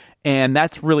way. And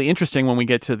that's really interesting when we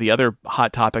get to the other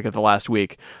hot topic of the last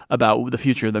week about the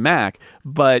future of the Mac.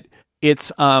 But it's,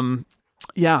 I mean,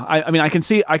 I can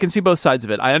see both sides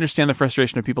of it. I understand the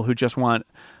frustration of people who just want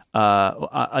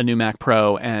a new Mac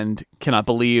Pro and cannot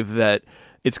believe that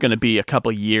it's going to be a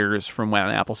couple years from when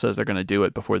Apple says they're going to do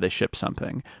it before they ship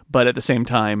something. But at the same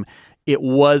time, it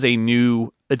was a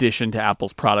new addition to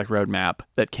Apple's product roadmap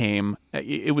that came.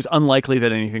 It was unlikely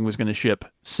that anything was going to ship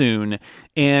soon,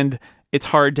 and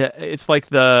it's like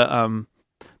the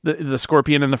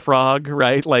scorpion and the frog,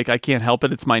 right? Like, I can't help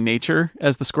it; it's my nature,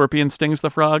 as the scorpion stings the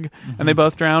frog, and they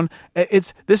both drown.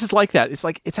 This is like that. It's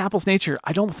like, it's Apple's nature.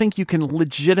 I don't think you can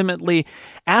legitimately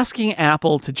asking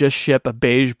Apple to just ship a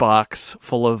beige box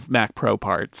full of Mac Pro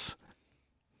parts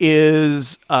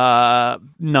is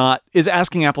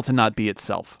asking Apple to not be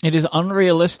itself. It is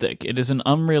unrealistic. It is an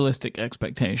unrealistic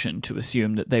expectation to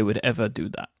assume that they would ever do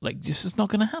that. Like, this is not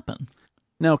going to happen.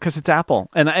 No, because it's Apple.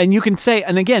 And you can say,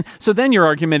 and again, so then your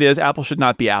argument is Apple should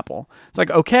not be Apple. It's like,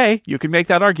 okay, you can make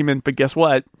that argument, but guess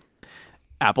what?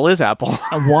 Apple is Apple.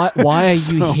 Why are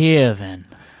you here then?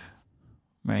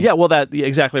 Right. Yeah, well,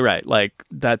 exactly right. Like,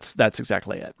 that's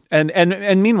exactly it.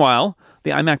 And meanwhile, the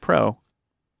iMac Pro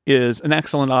is an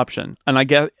excellent option. And I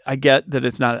get that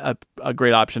it's not a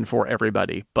great option for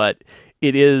everybody, but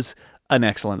it is an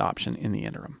excellent option in the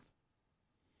interim.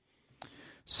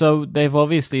 So they've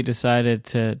obviously decided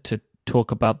to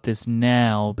talk about this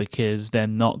now because they're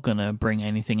not going to bring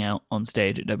anything out on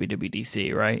stage at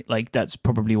WWDC, right? Like that's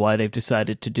probably why they've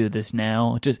decided to do this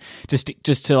now,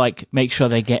 just to like make sure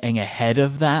they're getting ahead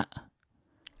of that.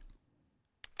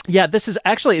 Yeah, this is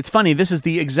actually, it's funny. This is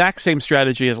the exact same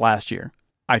strategy as last year,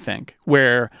 I think,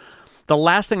 where the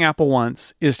last thing Apple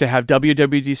wants is to have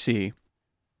WWDC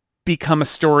become a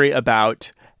story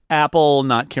about Apple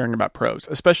not caring about pros,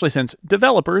 especially since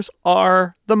developers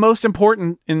are the most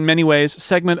important, in many ways,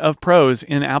 segment of pros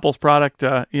in Apple's product,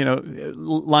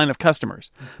 line of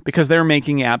customers, because they're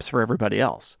making apps for everybody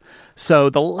else. So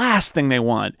the last thing they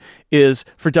want is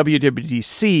for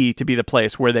WWDC to be the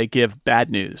place where they give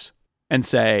bad news and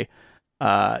say,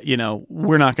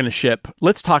 we're not going to ship.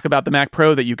 Let's talk about the Mac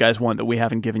Pro that you guys want that we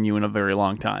haven't given you in a very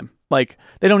long time. Like,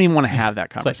 they don't even want to have that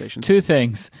conversation. Like two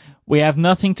things. We have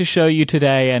nothing to show you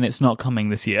today, and it's not coming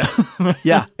this year.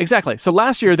 Yeah, exactly. So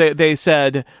last year they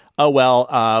said, oh,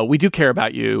 well, we do care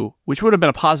about you, which would have been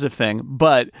a positive thing,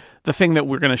 but the thing that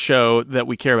we're going to show that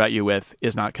we care about you with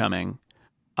is not coming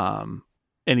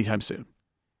anytime soon.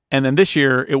 And then this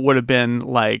year, it would have been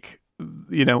like,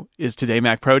 is today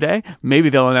Mac Pro Day? Maybe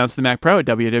they'll announce the Mac Pro at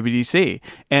WWDC.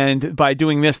 And by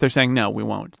doing this, they're saying, no, we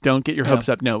won't. Don't get your hopes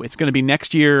up. No, it's going to be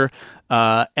next year.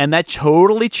 And that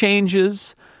totally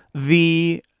changes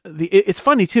it's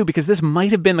funny too, because this might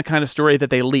have been the kind of story that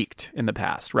they leaked in the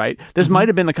past, right? This might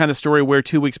have been the kind of story where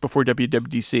 2 weeks before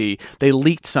WWDC, they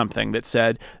leaked something that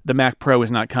said the Mac Pro is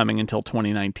not coming until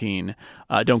 2019.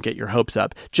 Don't get your hopes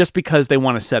up, just because they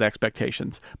want to set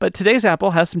expectations. But today's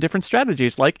Apple has some different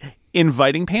strategies, like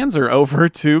inviting Panzer over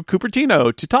to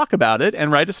Cupertino to talk about it and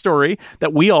write a story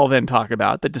that we all then talk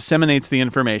about that disseminates the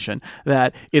information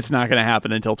that it's not going to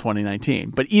happen until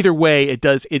 2019. But either way, it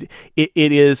does. It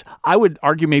is, I would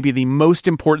argue, maybe the most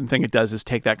important thing it does is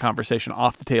take that conversation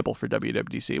off the table for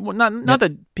WWDC. Well, not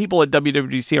that people at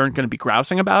WWDC aren't going to be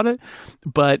grousing about it,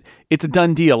 but it's a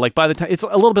done deal. Like by the time, it's a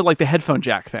little bit like the headphone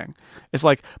jack thing. It's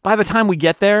like by the time we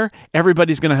get there,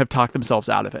 everybody's going to have talked themselves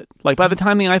out of it. Like by the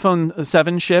time the iPhone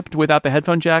 7 shipped without the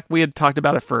headphone jack, we had talked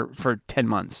about it for 10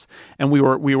 months, and we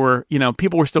were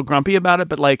people were still grumpy about it,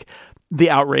 but like the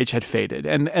outrage had faded.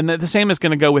 And the same is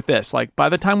going to go with this. Like by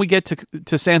the time we get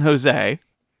to San Jose,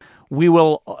 we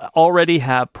will already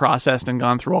have processed and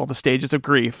gone through all the stages of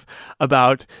grief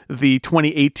about the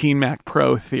 2018 Mac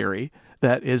Pro theory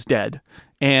that is dead.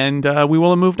 And we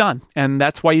will have moved on. And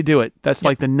that's why you do it. That's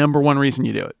like the number one reason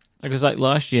you do it. Because like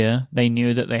last year, they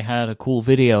knew that they had a cool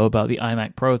video about the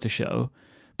iMac Pro to show.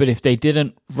 But if they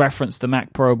didn't reference the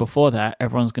Mac Pro before that,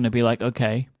 everyone's going to be like,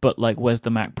 okay, but like, where's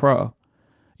the Mac Pro?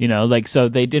 So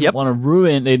they didn't want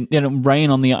to they didn't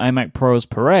rain on the iMac Pro's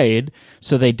parade.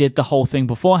 So they did the whole thing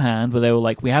beforehand where they were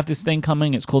like, we have this thing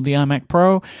coming. It's called the iMac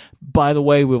Pro. By the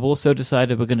way, we've also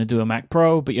decided we're going to do a Mac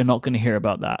Pro, but you're not going to hear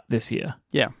about that this year.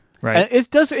 Yeah. Right. And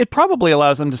it probably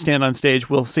allows them to stand on stage.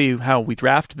 We'll see how we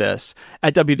draft this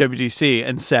at WWDC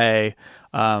and say,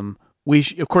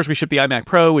 of course we ship the iMac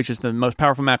Pro, which is the most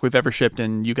powerful Mac we've ever shipped,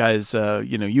 and you guys,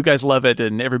 you guys love it,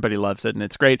 and everybody loves it, and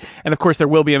it's great. And of course there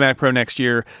will be a Mac Pro next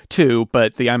year too,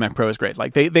 but the iMac Pro is great.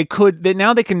 Like they could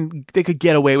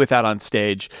get away with that on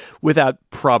stage without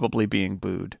probably being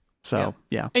booed. So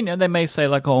yeah. They may say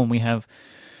like, oh, we have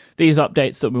these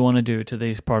updates that we want to do to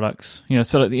these products,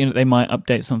 so that they might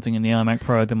update something in the iMac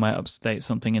Pro, they might update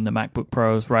something in the MacBook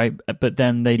Pros, right? But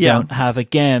then they don't have,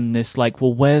 again, this like,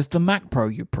 well, where's the Mac Pro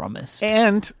you promised?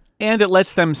 And it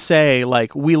lets them say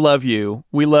like, we love you,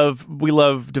 we love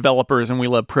developers, and we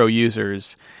love pro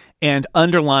users. And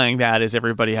underlying that is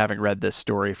everybody having read this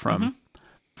story from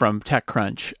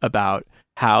TechCrunch about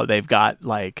how they've got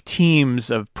like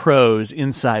teams of pros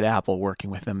inside Apple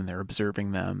working with them, and they're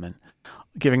observing them and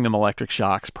giving them electric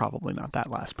shocks, probably not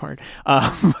that last part.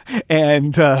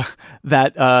 And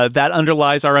that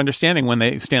underlies our understanding when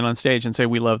they stand on stage and say,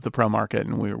 we love the pro market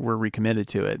and we're recommitted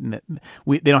to it. And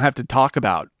they don't have to talk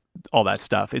about all that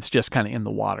stuff. It's just kind of in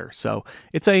the water. So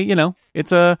it's an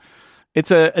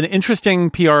interesting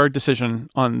PR decision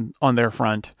on their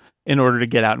front in order to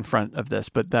get out in front of this.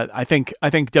 But that I think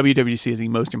WWDC is the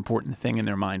most important thing in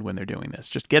their mind when they're doing this.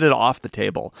 Just get it off the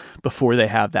table before they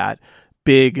have that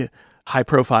big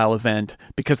high-profile event,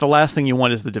 because the last thing you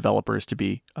want is the developers to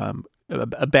be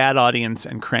a bad audience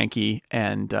and cranky,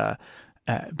 and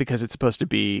because it's supposed to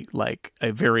be like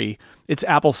it's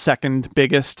Apple's second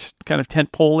biggest kind of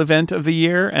tentpole event of the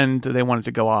year, and they want it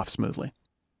to go off smoothly.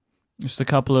 Just a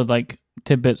couple of like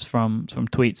tidbits from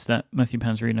tweets that Matthew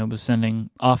Panzarino was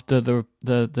sending after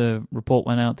the report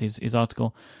went out, his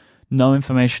article. No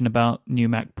information about new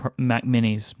Mac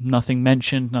Minis. Nothing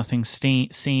mentioned, nothing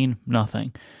seen,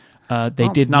 nothing. They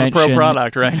did it's not mention, a Pro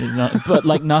product, right? But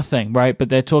like nothing, right? But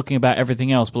they're talking about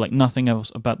everything else, but like nothing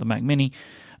else about the Mac Mini.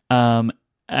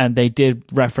 And they did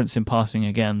reference in passing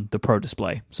again the Pro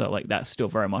Display. So like that's still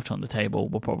very much on the table.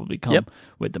 Will probably come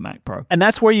with the Mac Pro. And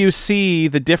that's where you see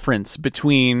the difference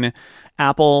between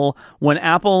Apple. When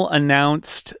Apple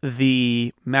announced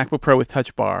the MacBook Pro with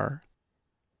Touch Bar,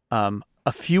 a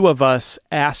few of us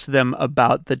asked them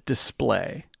about the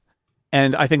display.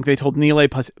 And I think they told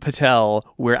Nilay Patel,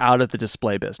 we're out of the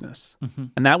display business. Mm-hmm.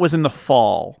 And that was in the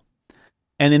fall.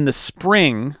 And in the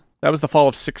spring, that was the fall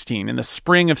of 16. In the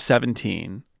spring of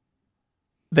 17,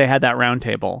 they had that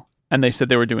roundtable, and they said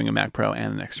they were doing a Mac Pro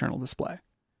and an external display.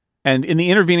 And in the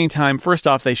intervening time, first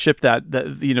off, they shipped the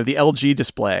LG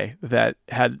display that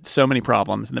had so many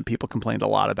problems and that people complained a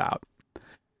lot about.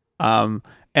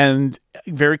 And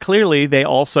very clearly, they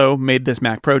also made this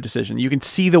Mac Pro decision. You can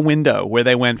see the window where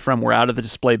they went from we're out of the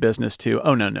display business to,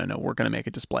 oh, no, we're going to make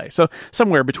a display. So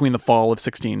somewhere between the fall of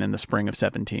 16 and the spring of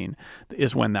 17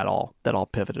 is when that all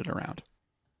pivoted around.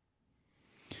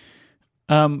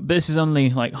 This is only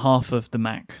like half of the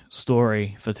Mac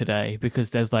story for today,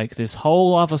 because there's like this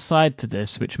whole other side to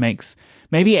this, which makes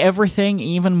maybe everything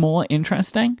even more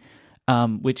interesting,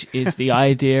 which is the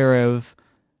idea of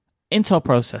Intel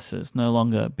processors no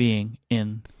longer being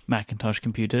in Macintosh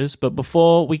computers. But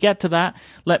before we get to that,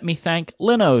 let me thank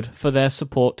Linode for their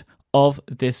support of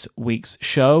this week's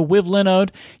show. With Linode,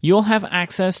 you'll have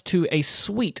access to a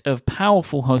suite of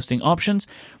powerful hosting options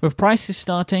with prices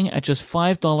starting at just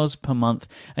 $5 per month,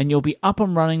 and you'll be up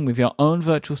and running with your own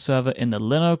virtual server in the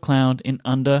Linode cloud in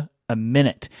under a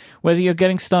minute. Whether you're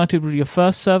getting started with your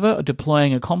first server or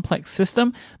deploying a complex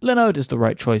system, Linode is the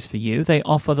right choice for you. They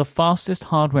offer the fastest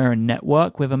hardware and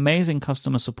network with amazing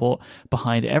customer support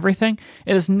behind everything.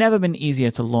 It has never been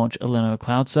easier to launch a Linode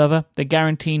cloud server. They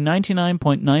guarantee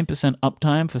 99.9%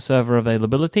 uptime for server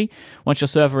availability. Once your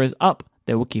server is up,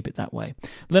 they will keep it that way.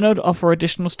 Linode offer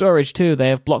additional storage too. They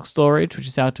have block storage, which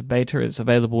is out of beta. It's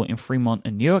available in Fremont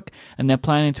and Newark, and they're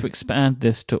planning to expand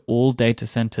this to all data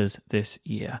centers this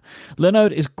year.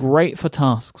 Linode is great for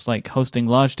tasks like hosting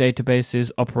large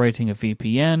databases, operating a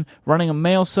VPN, running a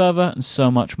mail server, and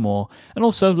so much more. And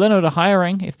also, Linode are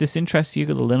hiring. If this interests you,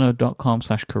 go to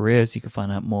linode.com/careers. You can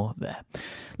find out more there.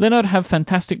 Linode have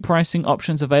fantastic pricing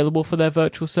options available for their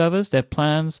virtual servers. Their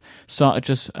plans start at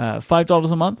just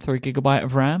 $5 a month for a gigabyte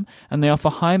of RAM, and they offer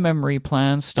high memory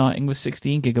plans starting with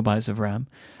 16 gigabytes of RAM.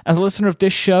 As a listener of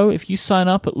this show, if you sign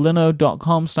up at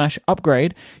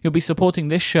linode.com/upgrade, you'll be supporting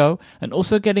this show and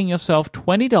also getting yourself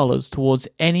 $20 towards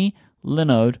any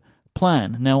Linode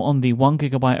plan. Now, on the 1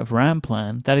 gigabyte of RAM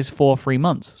plan, that is 4 free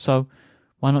months. So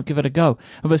why not give it a go?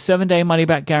 With a 7-day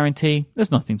money-back guarantee,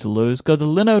 there's nothing to lose. Go to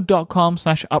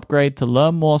linode.com/upgrade to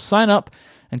learn more, sign up,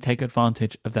 and take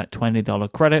advantage of that $20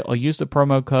 credit, or use the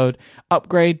promo code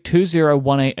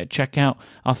UPGRADE2018 at checkout.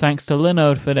 Our thanks to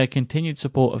Linode for their continued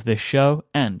support of this show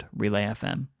and Relay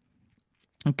FM.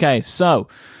 Okay, so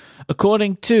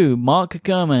according to Mark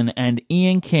Gurman and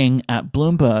Ian King at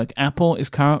Bloomberg, Apple is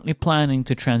currently planning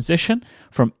to transition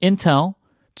from Intel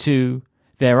to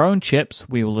their own chips,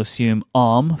 we will assume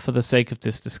ARM for the sake of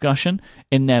this discussion,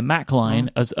 in their Mac line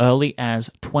as early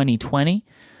as 2020.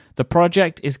 The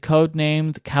project is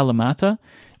codenamed Kalamata.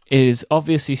 It is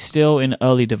obviously still in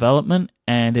early development,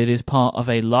 and it is part of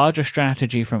a larger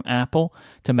strategy from Apple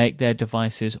to make their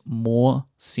devices more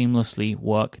seamlessly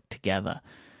work together.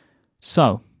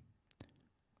 So,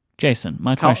 Jason,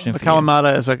 my question for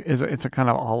Kalamata it's a kind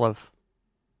of olive.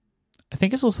 I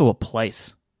think it's also a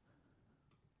place.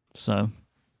 So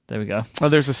there we go. Well,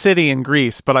 there's a city in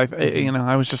Greece, but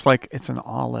I was just like, it's an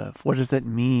olive. What does that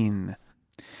mean?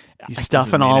 You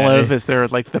stuff an olive? Is there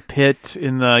like the pit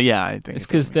in the? Yeah, I think it's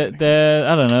because they're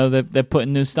I don't know. They're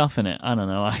putting new stuff in it. I don't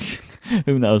know.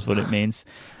 Who knows what it means?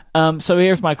 So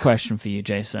here's my question for you,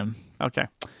 Jason. Okay.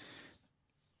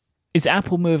 Is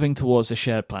Apple moving towards a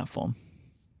shared platform?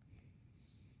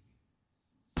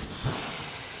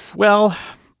 Well,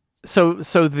 so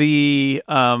the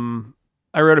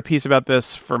I wrote a piece about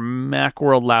this for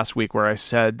Macworld last week where I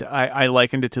said I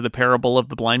likened it to the parable of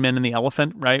the blind man and the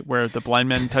elephant, right? Where the blind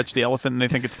men touch the elephant and they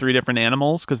think it's 3 different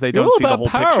animals because they don't see the whole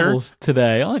picture.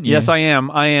 Today, aren't you? Yes, I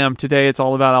am. Today it's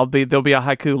all about there'll be a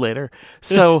haiku later.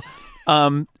 So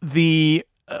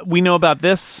we know about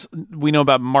this. We know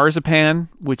about Marzipan,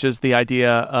 which is the idea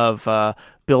of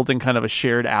building kind of a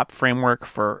shared app framework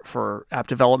for app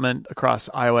development across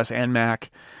iOS and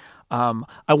Mac.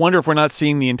 I wonder if we're not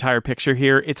seeing the entire picture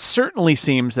here. It certainly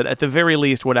seems that at the very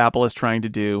least what Apple is trying to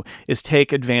do is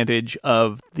take advantage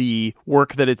of the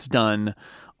work that it's done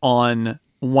on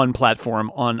one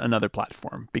platform on another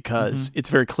platform, because it's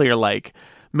very clear, like,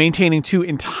 maintaining two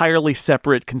entirely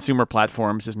separate consumer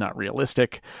platforms is not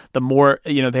realistic. The more,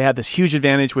 they had this huge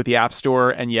advantage with the App Store,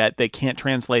 and yet they can't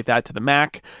translate that to the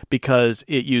Mac because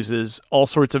it uses all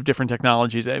sorts of different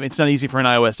technologies. I mean, it's not easy for an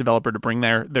iOS developer to bring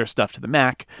their stuff to the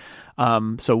Mac.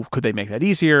 So could they make that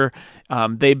easier?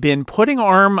 They've been putting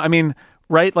ARM,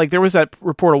 right? Like, there was that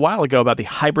report a while ago about the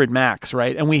hybrid Macs,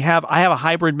 right? And I have a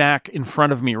hybrid Mac in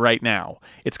front of me right now.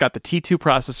 It's got the T2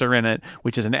 processor in it,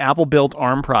 which is an Apple-built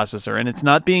ARM processor, and it's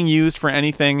not being used for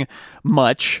anything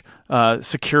much,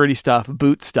 security stuff,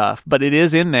 boot stuff, but it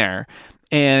is in there.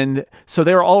 And so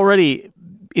they're already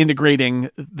integrating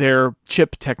their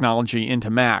chip technology into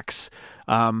Macs.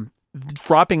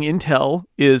 Dropping Intel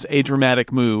is a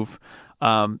dramatic move.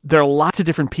 There are lots of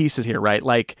different pieces here, right?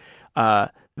 Like,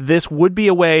 this would be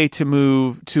a way to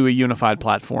move to a unified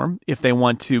platform if they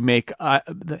want to make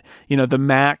the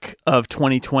Mac of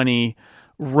 2020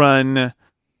 run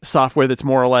software that's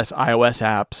more or less iOS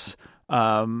apps.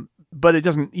 But it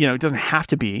doesn't have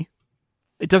to be.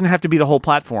 It doesn't have to be the whole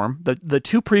platform. The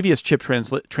two previous chip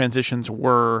transitions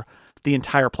were the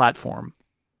entire platform.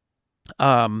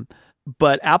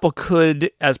 But Apple could,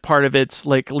 as part of its,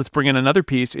 like, let's bring in another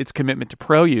piece, its commitment to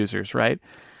pro users, right?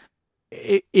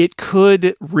 It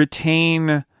could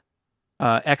retain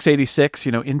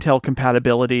x86, Intel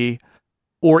compatibility,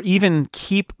 or even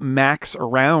keep Macs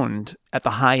around at the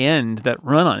high end that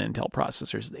run on Intel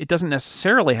processors. It doesn't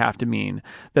necessarily have to mean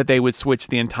that they would switch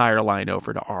the entire line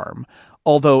over to ARM,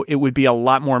 although it would be a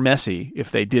lot more messy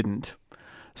if they didn't.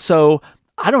 So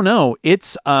I don't know.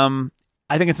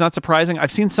 I think it's not surprising.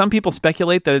 I've seen some people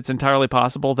speculate that it's entirely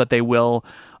possible that they will,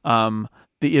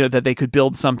 that they could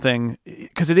build something,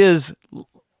 because it is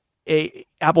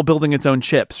Apple building its own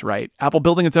chips, right? Apple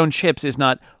building its own chips is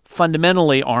not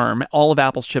fundamentally ARM. All of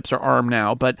Apple's chips are ARM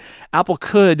now, but Apple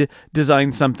could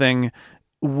design something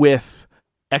with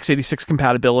x86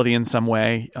 compatibility in some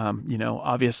way.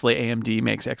 Obviously AMD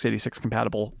makes x86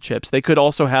 compatible chips. They could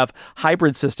also have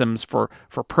hybrid systems for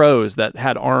pros that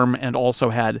had ARM and also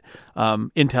had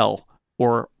Intel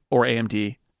or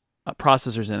AMD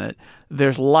processors in it.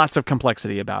 There's lots of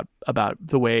complexity about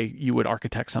the way you would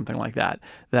architect something like that.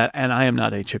 And I am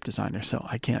not a chip designer, so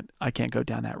I can't go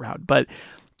down that route. But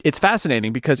it's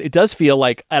fascinating because it does feel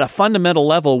like at a fundamental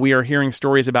level, we are hearing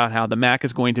stories about how the Mac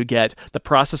is going to get the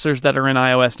processors that are in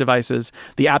iOS devices,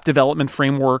 the app development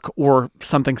framework, or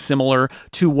something similar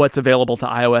to what's available to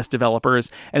iOS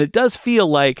developers. And it does feel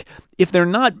like if they're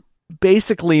not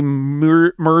basically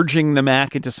merging the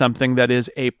Mac into something that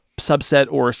is a subset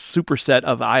or superset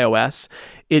of iOS,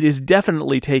 it is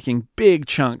definitely taking big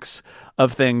chunks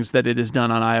of things that it has done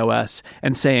on iOS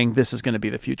and saying this is going to be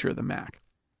the future of the Mac.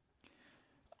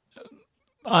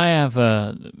 I have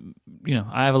a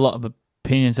lot of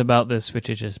opinions about this, which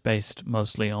is just based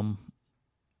mostly on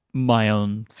my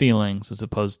own feelings as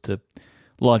opposed to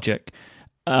logic.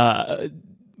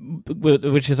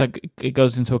 Which is like, it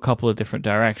goes into a couple of different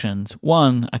directions.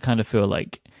 One, I kind of feel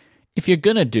like if you're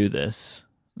gonna do this,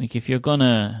 like if you're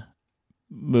gonna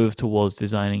move towards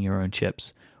designing your own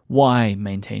chips, why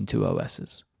maintain two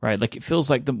OSs, right? Like, it feels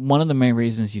like one of the main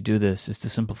reasons you do this is to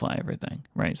simplify everything,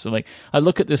 right? So like, I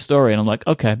look at this story and I'm like,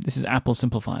 okay, this is Apple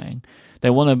simplifying. They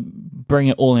want to bring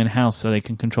it all in-house so they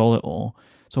can control it all.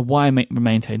 So why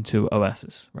maintain two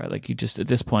OSs, right? Like, you just, at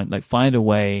this point, like, find a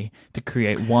way to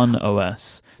create one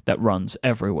OS that runs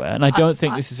everywhere. And I don't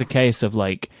think this is a case of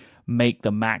like, make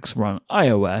the Macs run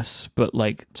iOS, but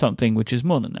like something which is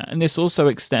more than that. And this also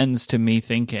extends to me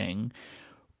thinking,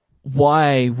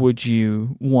 why would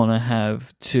you want to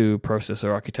have two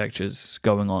processor architectures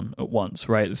going on at once,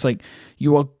 right? It's like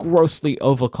you are grossly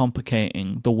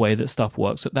overcomplicating the way that stuff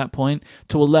works at that point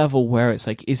to a level where it's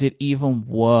like, is it even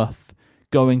worth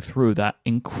going through that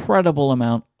incredible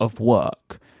amount of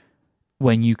work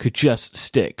when you could just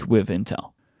stick with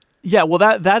Intel? Yeah, well,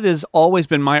 that has always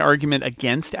been my argument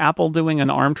against Apple doing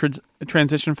an ARM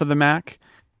transition for the Mac,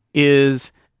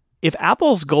 is if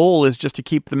Apple's goal is just to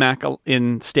keep the Mac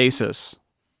in stasis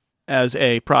as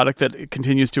a product that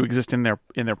continues to exist in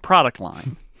their product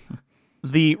line,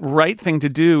 the right thing to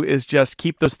do is just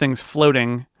keep those things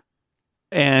floating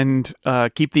and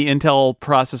keep the Intel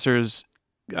processors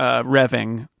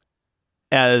revving.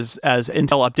 As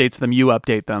Intel updates them, you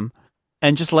update them.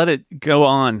 And just let it go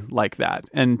on like that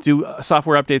and do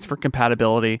software updates for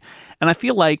compatibility. And I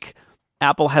feel like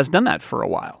Apple has done that for a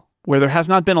while, where there has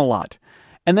not been a lot.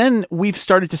 And then we've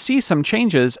started to see some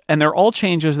changes, and they're all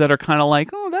changes that are kind of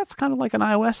like, oh, that's kind of like an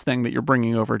iOS thing that you're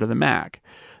bringing over to the Mac.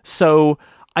 So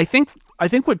I think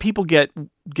what people get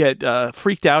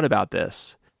freaked out about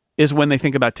this is when they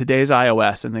think about today's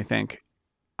iOS and they think,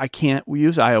 I can't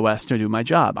use iOS to do my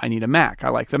job. I need a Mac. I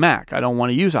like the Mac. I don't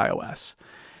want to use iOS.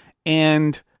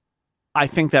 And I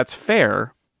think that's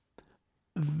fair.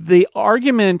 The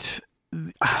argument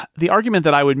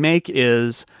that I would make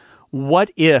is, what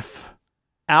if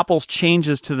Apple's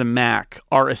changes to the Mac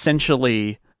are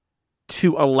essentially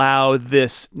to allow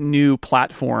this new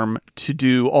platform to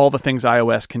do all the things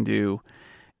iOS can do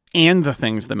and the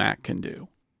things the Mac can do?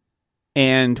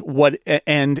 And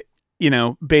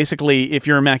basically, if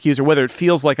you're a Mac user, whether it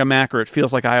feels like a Mac or it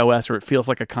feels like iOS or it feels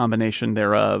like a combination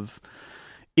thereof,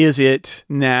 is it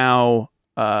now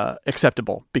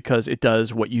acceptable because it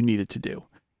does what you need it to do?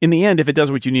 In the end, if it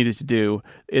does what you need it to do,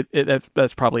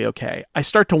 that's probably okay. I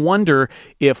start to wonder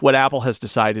if what Apple has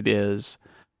decided is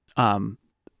rather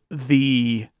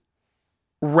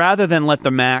than let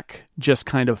the Mac just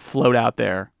kind of float out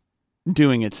there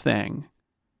doing its thing,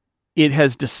 it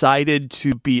has decided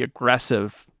to be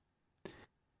aggressive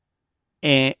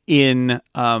in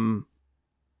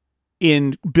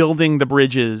building the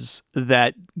bridges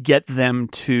that get them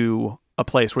to a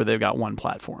place where they've got one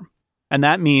platform. And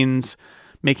that means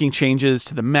making changes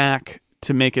to the Mac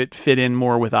to make it fit in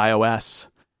more with iOS,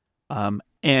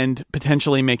 and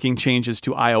potentially making changes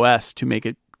to iOS to make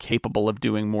it capable of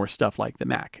doing more stuff like the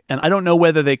Mac. And I don't know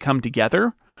whether they come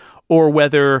together or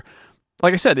whether,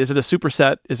 like I said, is it a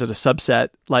superset? Is it a subset?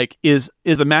 Like, is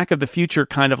the Mac of the future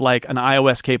kind of like an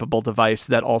iOS capable device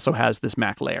that also has this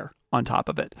Mac layer on top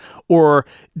of it? Or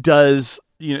do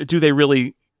they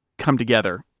really come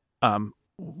together?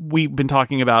 We've been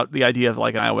talking about the idea of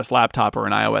like an iOS laptop or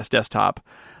an iOS desktop.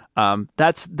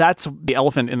 That's the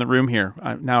elephant in the room here.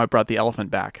 Now I brought the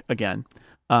elephant back again.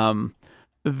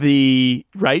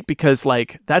 Because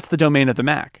like that's the domain of the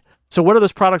Mac. So what do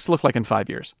those products look like in 5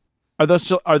 years? Are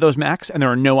those Macs and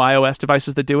there are no iOS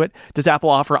devices that do it? Does Apple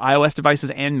offer iOS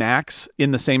devices and Macs in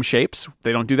the same shapes?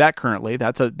 They don't do that currently.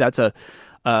 That's a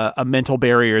mental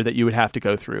barrier that you would have to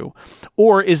go through.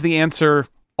 Or is the answer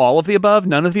all of the above,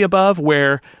 none of the above,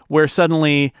 where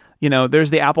suddenly, there's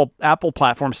the Apple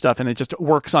platform stuff and it just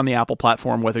works on the Apple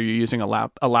platform, whether you're using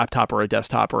a laptop or a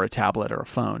desktop or a tablet or a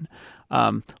phone.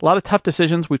 A lot of tough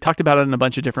decisions. We've talked about it in a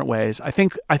bunch of different ways. I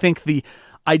think the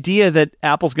idea that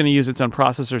Apple's going to use its own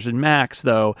processors in Macs,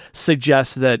 though,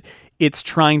 suggests that it's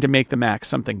trying to make the Mac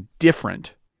something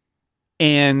different.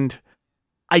 And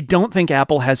I don't think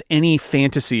Apple has any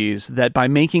fantasies that by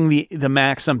making the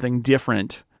Mac something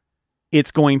different,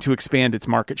 it's going to expand its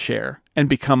market share and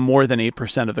become more than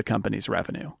 8% of the company's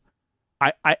revenue.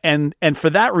 And for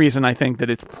that reason, I think that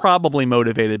it's probably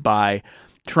motivated by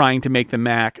trying to make the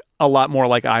Mac a lot more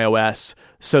like iOS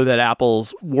so that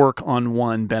Apple's work on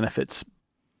one benefits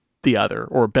the other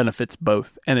or benefits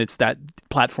both. And it's that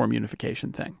platform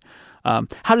unification thing.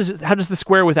 How does this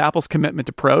square with Apple's commitment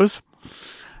to pros?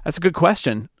 That's a good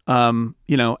question.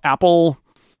 Apple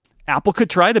could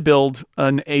try to build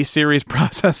an A-series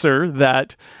processor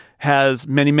that has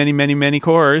many, many, many, many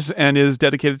cores and is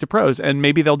dedicated to pros, and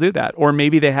maybe they'll do that. Or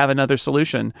maybe they have another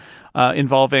solution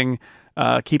involving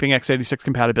keeping x86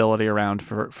 compatibility around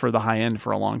for the high end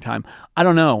for a long time. I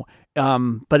don't know,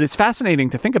 but it's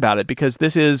fascinating to think about it because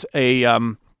this is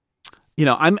I'm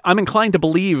inclined to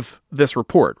believe this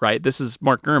report, right? This is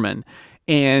Mark Gurman,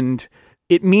 and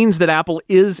it means that Apple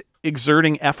is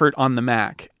exerting effort on the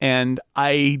Mac. And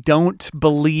I don't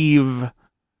believe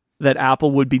that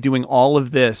Apple would be doing all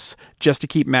of this just to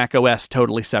keep Mac OS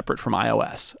totally separate from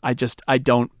iOS. I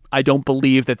don't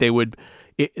believe that they would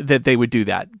do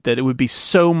that. That it would be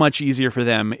so much easier for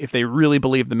them if they really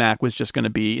believed the Mac was just going to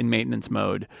be in maintenance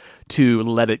mode to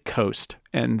let it coast.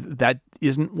 And that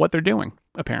isn't what they're doing,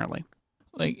 apparently.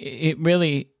 Like, it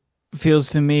really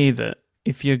feels to me that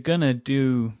if you're going to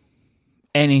do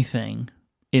anything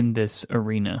in this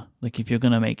arena, like if you're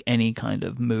going to make any kind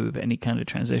of move, any kind of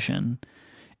transition,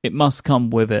 it must come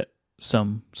with it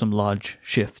some large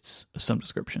shifts of some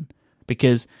description.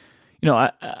 Because,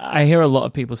 I hear a lot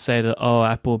of people say that,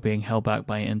 Apple being held back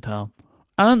by Intel.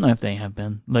 I don't know if they have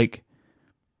been. Like,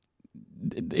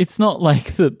 it's not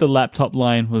like the laptop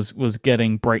line was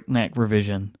getting breakneck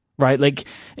revision, right? Like,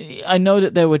 I know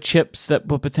that there were chips that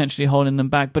were potentially holding them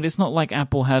back, but it's not like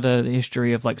Apple had a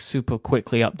history of like super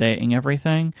quickly updating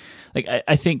everything. Like,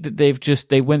 I think that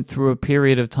they went through a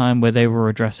period of time where they were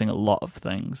addressing a lot of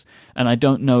things. And I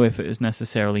don't know if it was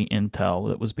necessarily Intel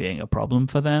that was being a problem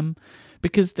for them,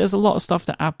 because there's a lot of stuff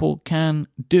that Apple can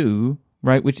do,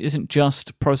 right, which isn't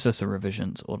just processor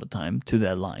revisions all the time to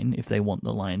their line if they want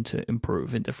the line to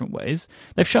improve in different ways.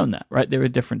 They've shown that, right? There are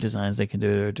different designs they can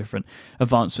do. There are different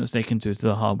advancements they can do to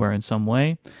the hardware in some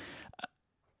way.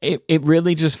 it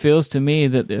really just feels to me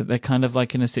that they're kind of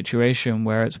like in a situation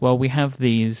where it's, well, we have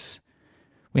these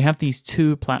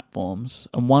two platforms,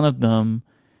 and one of them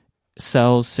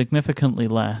sells significantly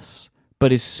less,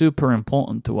 but is super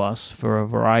important to us for a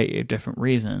variety of different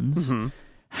reasons. Mm-hmm.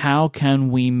 How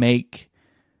can we make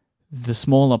the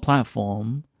smaller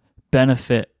platform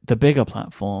benefit the bigger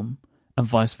platform and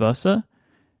vice versa?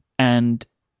 And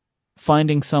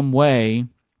finding some way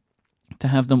to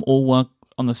have them all work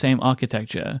on the same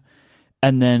architecture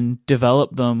and then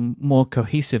develop them more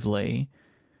cohesively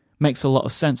makes a lot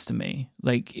of sense to me.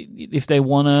 Like, if they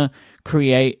want to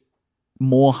create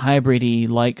more hybrid-y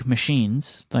like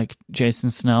machines, like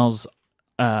Jason Snell's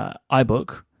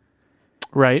iBook,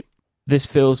 right? This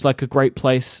feels like a great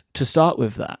place to start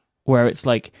with that, where it's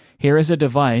like, here is a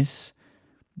device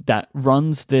that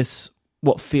runs this,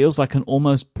 what feels like an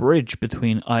almost bridge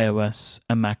between iOS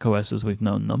and macOS as we've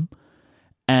known them,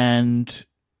 and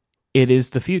it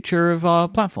is the future of our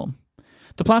platform.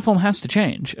 The platform has to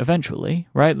change eventually,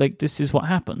 right? Like, this is what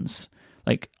happens.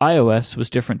 Like, iOS was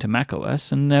different to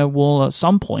macOS, and there will at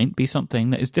some point be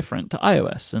something that is different to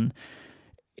iOS. And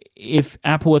if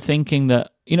Apple were thinking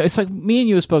that, it's like me and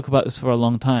you spoke about this for a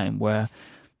long time, where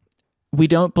we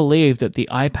don't believe that the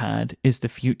iPad is the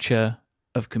future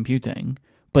of computing,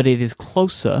 but it is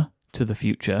closer to the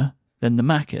future than the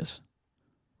Mac is.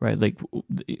 Right, like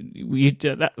you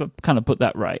kind of put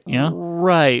that right, yeah.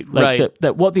 Right, like right.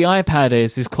 That what the iPad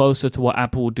is closer to what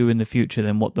Apple will do in the future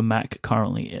than what the Mac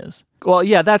currently is. Well,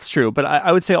 yeah, that's true. But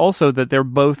I would say also that they're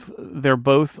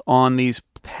both on these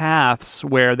paths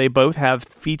where they both have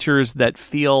features that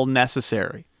feel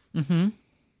necessary. Mm-hmm.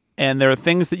 And there are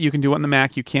things that you can do on the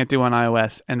Mac you can't do on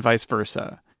iOS, and vice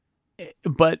versa.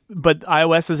 But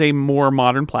iOS is a more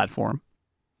modern platform,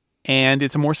 and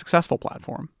it's a more successful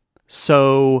platform.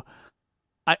 So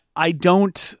what I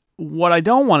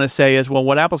don't want to say is, well,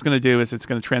 what Apple's going to do is it's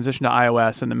going to transition to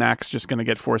iOS and the Mac's just going to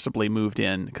get forcibly moved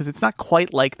in, because it's not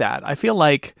quite like that. I feel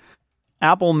like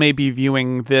Apple may be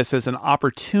viewing this as an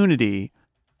opportunity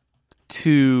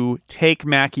to take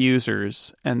Mac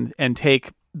users and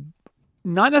take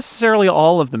not necessarily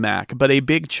all of the Mac, but a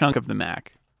big chunk of the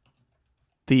Mac.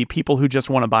 The people who just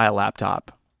want to buy a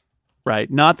laptop.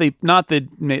 Right, not the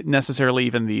necessarily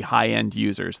even the high-end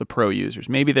users, the pro users.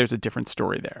 Maybe there's a different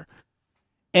story there,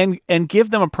 and give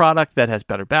them a product that has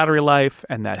better battery life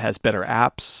and that has better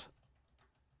apps.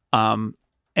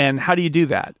 And how do you do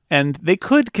that? And they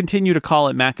could continue to call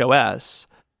it Mac OS,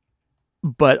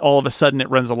 but all of a sudden it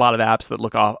runs a lot of apps that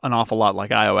look an awful lot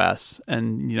like iOS,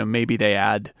 and maybe they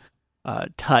add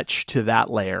touch to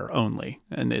that layer only,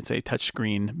 and it's a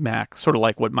touchscreen Mac, sort of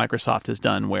like what Microsoft has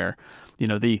done, where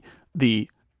the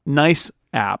nice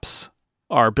apps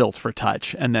are built for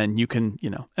touch, and then you can,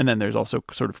 and then there's also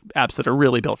sort of apps that are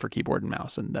really built for keyboard and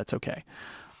mouse, and that's okay.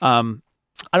 I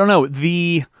don't know.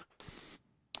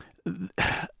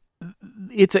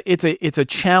 It's a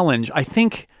challenge. I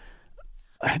think,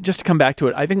 just to come back to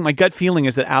it, I think my gut feeling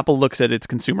is that Apple looks at its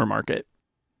consumer market,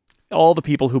 all the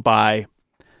people who buy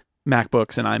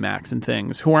MacBooks and iMacs and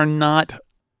things, who are not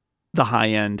the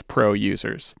high-end pro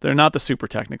users. They're not the super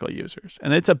technical users.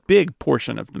 And it's a big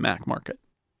portion of the Mac market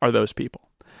are those people.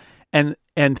 And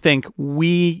think,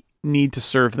 we need to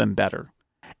serve them better.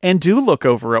 And do look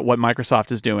over at what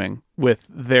Microsoft is doing with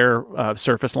their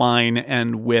Surface line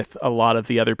and with a lot of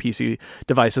the other PC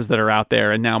devices that are out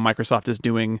there. And now Microsoft is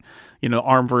doing,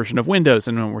 ARM version of Windows,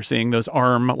 and we're seeing those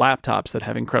ARM laptops that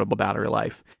have incredible battery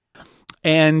life.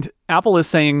 And Apple is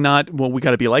saying not, well, we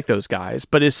got to be like those guys,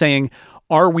 but is saying,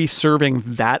 are we serving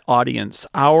that audience,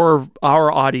 our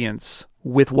audience,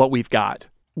 with what we've got,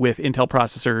 with Intel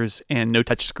processors and no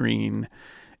touch screen,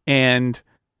 and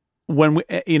when we,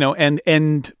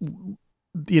 the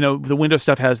Windows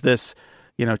stuff has this,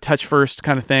 touch first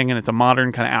kind of thing, and it's a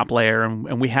modern kind of app layer,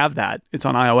 and we have that. It's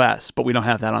on iOS, but we don't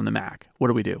have that on the Mac. What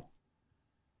do we do?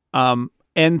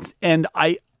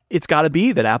 It's got to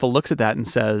be that Apple looks at that and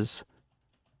says,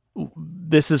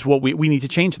 this is what we need to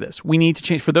change this. We need to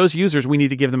change, for those users, we need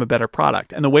to give them a better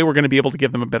product. And the way we're going to be able to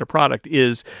give them a better product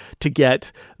is to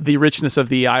get the richness of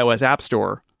the iOS App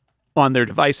Store on their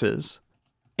devices.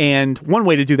 And one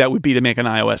way to do that would be to make an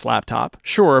iOS laptop.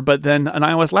 Sure, but then an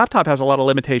iOS laptop has a lot of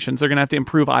limitations. They're going to have to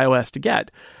improve iOS to get.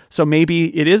 So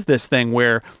maybe it is this thing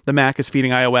where the Mac is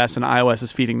feeding iOS and iOS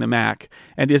is feeding the Mac.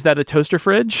 And is that a toaster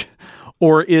fridge?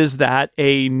 Or is that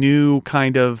a new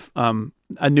kind of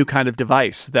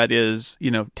device that is,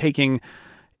 taking,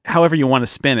 however you want to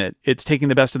spin it, it's taking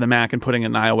the best of the Mac and putting it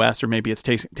in iOS, or maybe it's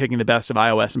taking the best of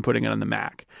iOS and putting it on the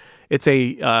Mac. It's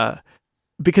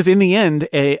because in the end,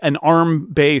 an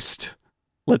ARM-based,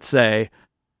 let's say,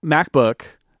 MacBook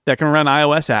that can run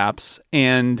iOS apps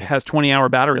and has 20-hour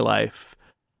battery life,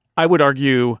 I would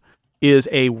argue is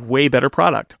a way better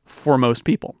product for most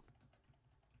people.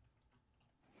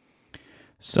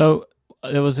 So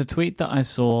there was a tweet that I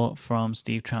saw from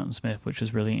Steve Troughton-Smith, which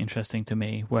was really interesting to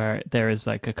me, where there is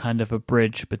like a kind of a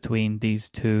bridge between these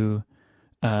two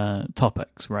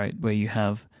topics, right? Where you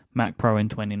have Mac Pro in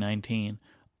 2019,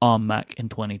 ARM Mac in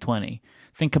 2020.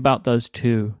 Think about those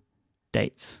two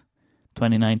dates,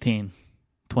 2019,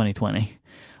 2020.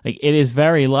 Like, it is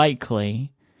very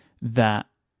likely that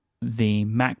the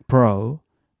Mac Pro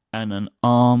and an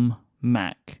ARM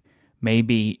Mac may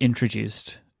be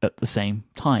introduced at the same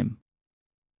time.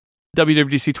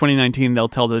 WWDC 2019, they'll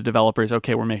tell the developers,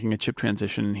 okay, we're making a chip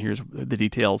transition, and here's the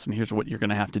details, and here's what you're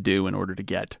going to have to do in order to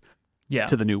get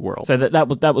to the new world. So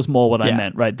that was more what I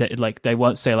meant, right? That, like, they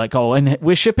won't say like, oh, and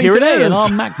we're shipping Here today it is.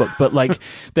 an ARM MacBook, but like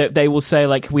they will say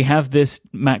like, we have this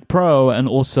Mac Pro, and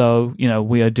also, you know,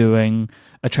 we are doing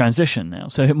a transition now.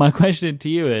 So my question to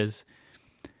you is,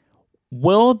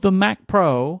 will the Mac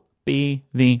Pro be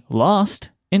the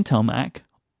last Intel Mac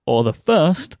or the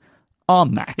first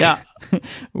ARM Mac? Yeah,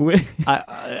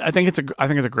 I think it's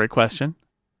a great question.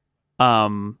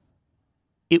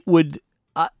 It would.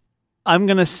 I'm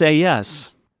gonna say yes.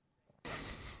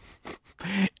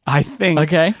 I think.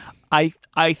 Okay.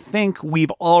 I think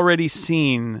we've already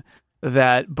seen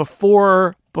that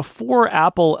before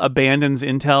Apple abandons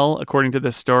Intel, according to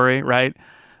this story, right?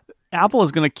 Apple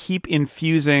is going to keep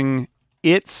infusing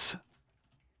its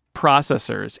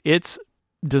processors, its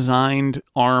designed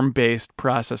ARM-based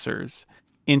processors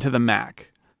into the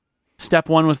Mac. Step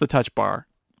 1 was the Touch Bar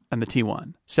and the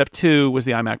T1. Step 2 was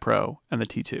the iMac Pro and the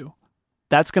T2.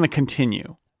 That's going to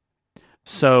continue.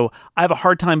 So I have a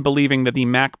hard time believing that the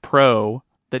Mac Pro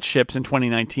that ships in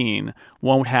 2019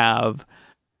 won't have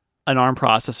an ARM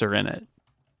processor in it.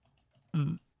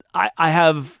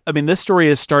 I mean, this story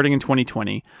is starting in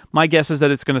 2020. My guess is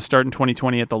that it's going to start in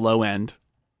 2020 at the low end.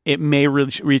 It may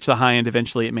reach the high end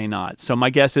eventually. It may not. So my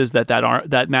guess is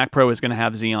that Mac Pro is going to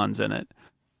have Xeons in it.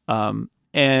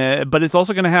 But it's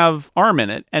also going to have ARM in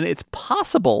it. And it's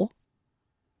possible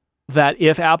that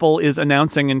if Apple is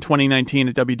announcing in 2019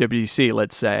 at WWDC,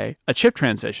 let's say, a chip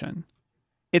transition,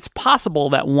 it's possible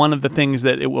that one of the things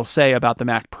that it will say about the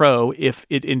Mac Pro, if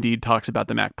it indeed talks about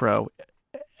the Mac Pro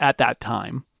at that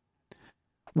time,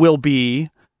 will be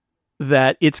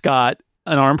that it's got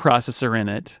an ARM processor in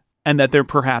it, and that there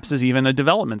perhaps is even a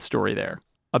development story there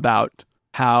about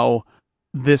how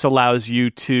this allows you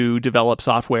to develop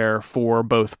software for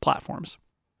both platforms,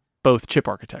 both chip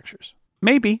architectures.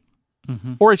 Maybe.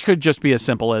 Mm-hmm. Or it could just be as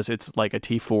simple as it's like a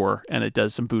T4 and it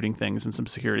does some booting things and some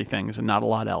security things and not a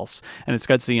lot else. And it's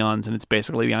got Xeons and it's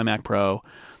basically the iMac Pro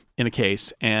in a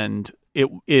case. And it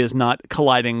is not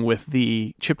colliding with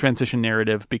the chip transition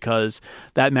narrative because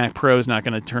that Mac Pro is not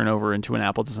going to turn over into an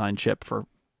Apple designed chip for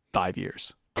 5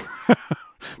 years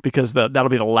because that'll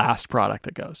be the last product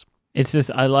that goes. It's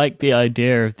just, I like the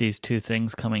idea of these two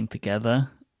things coming together.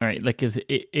 Right, like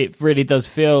it really does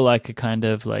feel like a kind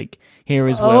of like, here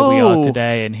is where we are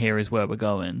today and here is where we're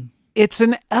going. It's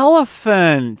an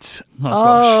elephant.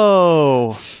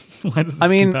 Oh, gosh. Why does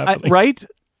this keep happening? Right?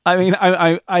 I mean,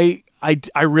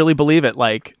 I really believe it.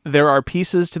 Like, there are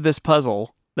pieces to this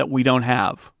puzzle that we don't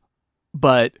have,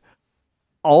 but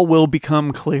all will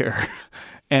become clear.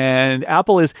 And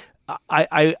Apple is...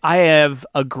 I have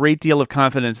a great deal of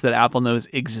confidence that Apple knows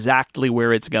exactly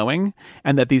where it's going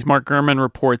and that these Mark Gurman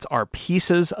reports are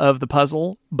pieces of the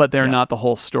puzzle, but they're not the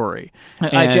whole story.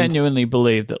 I genuinely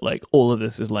believe that like all of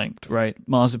this is linked, right?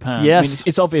 Marzipan. Yes. I mean,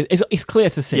 it's obvious. It's clear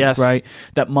to see, right?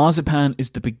 That Marzipan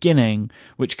is the beginning,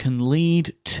 which can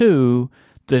lead to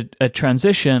a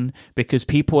transition because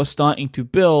people are starting to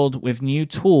build with new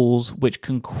tools which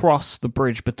can cross the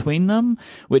bridge between them,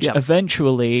 which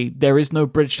eventually there is no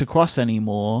bridge to cross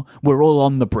anymore. We're all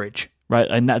on the bridge, right?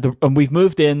 And we've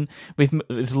moved in.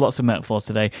 There's lots of metaphors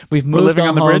today. We've moved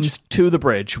our homes to the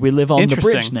bridge. We live on the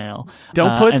bridge now.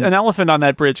 Don't put an elephant on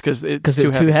that bridge because it's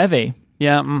too heavy.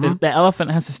 Yeah, mm-hmm. The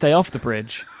elephant has to stay off the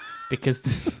bridge.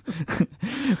 Because,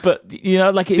 but you know,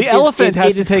 like the elephant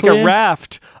has to take a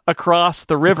raft across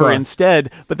the river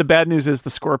instead. But the bad news is the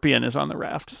scorpion is on the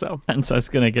raft, so it's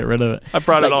going to get rid of it. I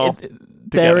brought it all.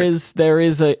 There is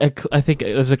I think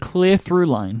there's a clear through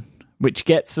line which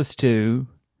gets us to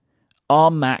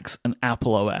ARM Macs and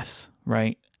Apple OS,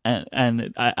 right?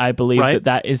 And I believe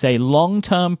that is a long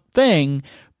term thing,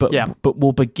 but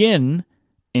will begin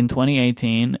in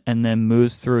 2018 and then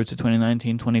moves through to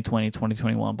 2019, 2020,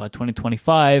 2021. By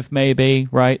 2025, maybe,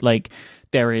 right? Like,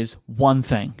 there is one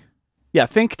thing. Yeah,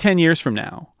 think 10 years from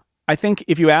now. I think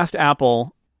if you asked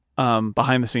Apple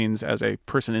behind the scenes as a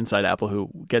person inside Apple who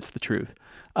gets the truth,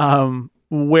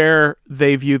 where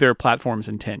they view their platforms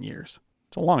in 10 years.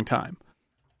 It's a long time.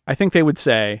 I think they would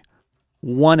say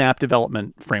one app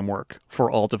development framework for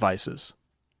all devices,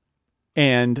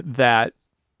 and that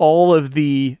all of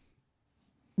the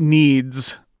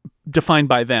needs defined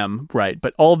by them, right?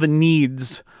 But all the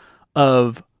needs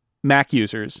of Mac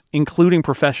users, including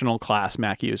professional class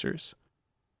Mac users,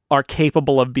 are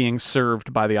capable of being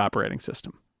served by the operating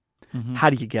system. Mm-hmm. How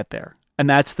do you get there? And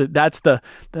that's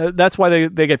why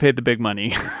they get paid the big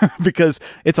money, because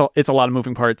it's a lot of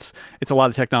moving parts. It's a lot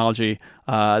of technology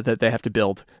that they have to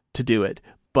build to do it.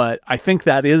 But I think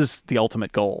that is the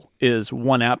ultimate goal: is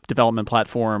one app development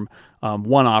platform,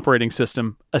 one operating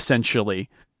system, essentially,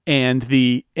 and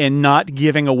not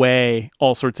giving away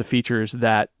all sorts of features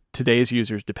that today's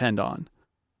users depend on.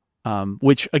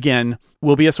 Which, again,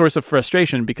 will be a source of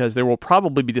frustration, because there will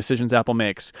probably be decisions Apple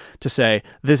makes to say,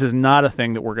 this is not a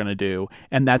thing that we're going to do,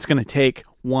 and that's going to take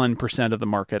 1% of the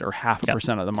market or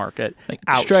 0.5% of the market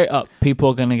out. Straight up, people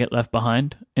are going to get left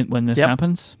behind when this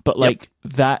happens. But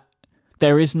that,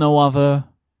 there is no other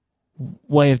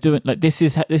way of doing. This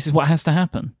is what has to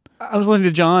happen. I was listening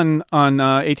to John on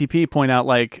ATP point out,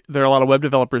 there are a lot of web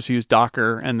developers who use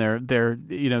Docker, and they're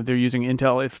using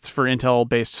Intel. If it's for Intel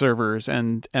based servers,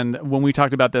 and when we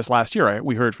talked about this last year,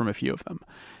 we heard from a few of them,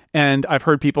 and I've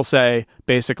heard people say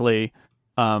basically,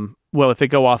 well, if they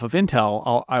go off of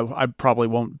Intel, I probably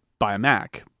won't buy a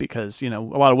Mac, because a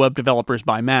lot of web developers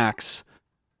buy Macs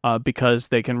because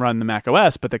they can run the Mac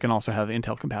OS, but they can also have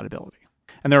Intel compatibility.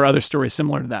 And there are other stories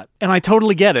similar to that. And I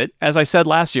totally get it. As I said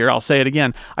last year, I'll say it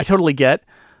again. I totally get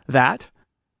that.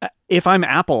 If I'm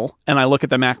Apple and I look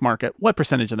at the Mac market, what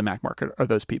percentage of the Mac market are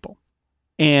those people?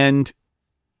 And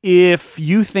if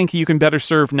you think you can better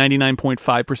serve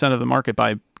 99.5% of the market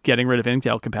by getting rid of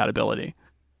Intel compatibility,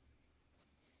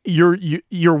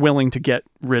 you're willing to get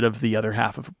rid of the other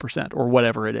 0.5% or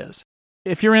whatever it is.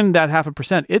 If you're in that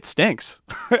 0.5%, it stinks.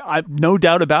 I've no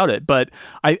doubt about it. But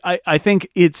I think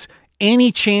it's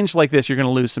any change like this, you're going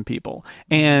to lose some people,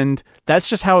 and that's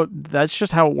just how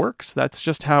it works. That's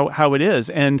just how it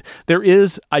is. And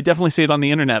I definitely see it on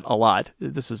the internet a lot.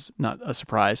 This is not a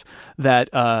surprise that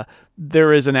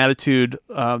there is an attitude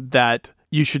that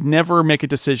you should never make a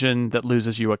decision that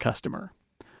loses you a customer,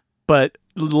 but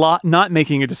not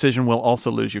making a decision will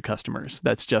also lose you customers.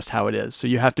 That's just how it is. So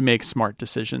you have to make smart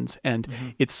decisions, and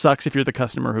it sucks if you're the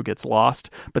customer who gets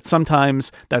lost, but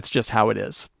sometimes that's just how it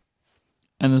is.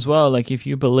 And as well, if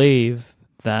you believe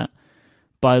that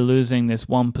by losing this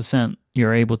 1%,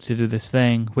 you're able to do this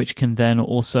thing, which can then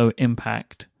also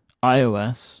impact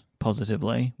iOS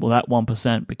positively, well, that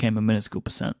 1% became a minuscule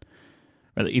percent.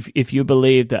 Right? If you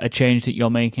believe that a change that you're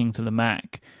making to the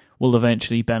Mac will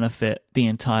eventually benefit the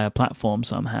entire platform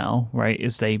somehow, right,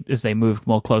 as they move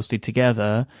more closely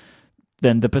together,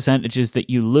 then the percentages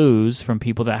that you lose from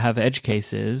people that have edge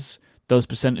cases, those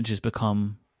percentages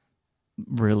become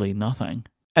really nothing.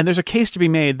 And there's a case to be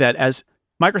made that as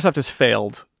Microsoft has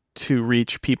failed to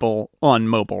reach people on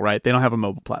mobile, right? They don't have a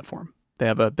mobile platform. They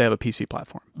have a PC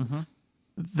platform. Mm-hmm.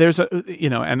 There's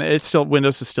and it's still,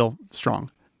 Windows is still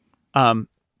strong.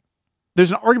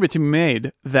 There's an argument to be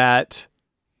made that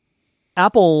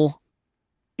Apple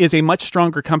is a much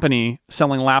stronger company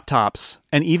selling laptops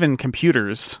and even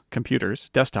computers,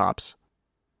 desktops,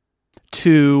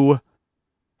 to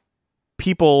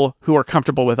people who are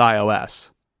comfortable with iOS.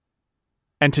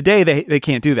 And today they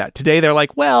can't do that. Today they're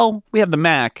like, well, we have the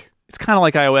Mac. It's kind of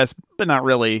like iOS, but not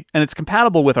really. And it's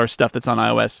compatible with our stuff that's on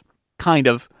iOS, kind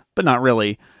of, but not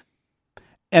really.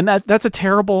 And that's a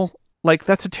terrible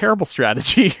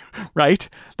strategy, right?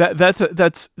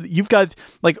 That's you've got,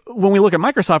 when we look at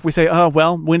Microsoft, we say, oh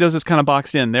well, Windows is kind of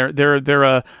boxed in. They're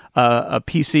a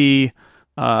PC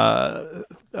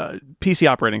PC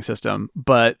operating system,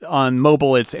 but on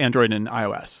mobile it's Android and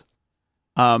iOS.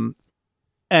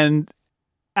 And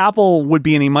Apple would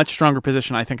be in a much stronger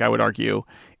position, I think I would argue,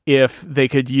 if they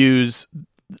could use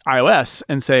iOS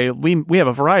and say, we have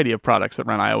a variety of products that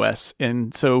run iOS,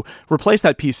 and so replace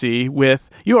that PC with,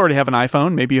 you already have an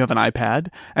iPhone, maybe you have an iPad,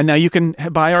 and now you can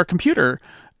buy our computer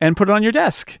and put it on your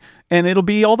desk, and it'll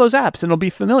be all those apps, and it'll be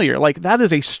familiar. That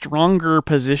is a stronger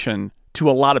position to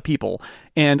a lot of people.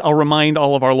 And I'll remind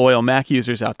all of our loyal Mac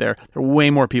users out there, there are way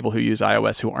more people who use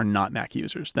iOS who are not Mac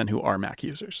users than who are Mac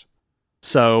users.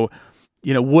 So,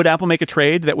 would Apple make a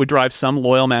trade that would drive some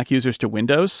loyal Mac users to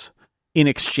Windows in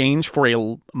exchange for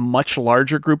a much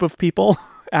larger group of people,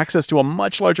 access to a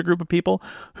much larger group of people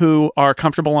who are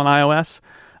comfortable on iOS?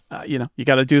 You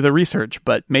got to do the research,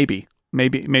 but maybe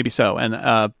so.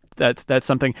 And that's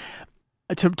something.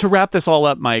 to wrap this all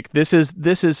up, Mike, this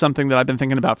is something that I've been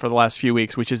thinking about for the last few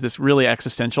weeks, which is this really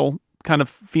existential kind of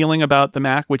feeling about the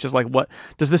Mac, which is like, what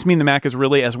does this mean? The Mac is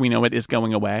really, as we know it, is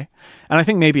going away, and I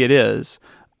think maybe it is.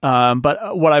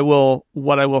 But what I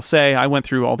will say, I went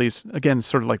through all these, again,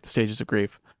 sort of like the stages of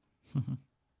grief.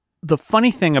 The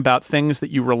funny thing about things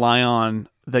that you rely on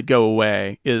that go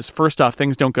away is, first off,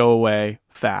 things don't go away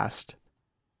fast.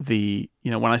 When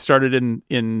I started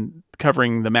in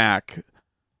covering the Mac,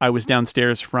 I was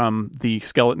downstairs from the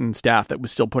skeleton staff that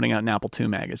was still putting out an Apple II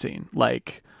magazine.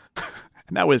 Like,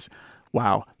 and that was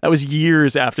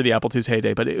years after the Apple II's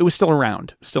heyday, but it was still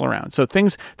around. So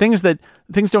things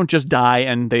don't just die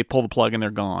and they pull the plug and they're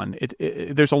gone.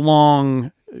 There's a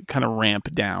long kind of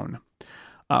ramp down.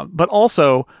 But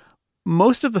also,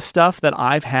 most of the stuff that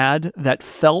I've had that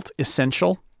felt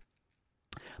essential,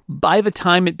 by the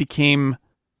time it became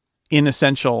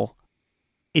inessential,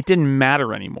 it didn't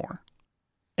matter anymore.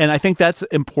 And I think that's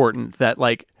important, that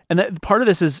and that part of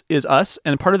this is us,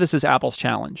 and part of this is Apple's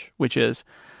challenge, which is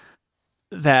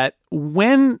that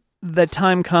when the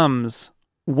time comes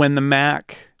when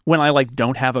I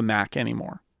don't have a Mac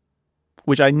anymore,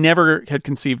 which I never had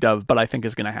conceived of, but I think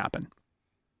is going to happen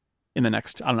in the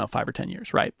next, 5 or 10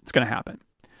 years, right? It's going to happen.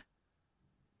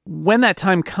 When that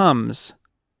time comes,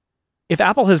 if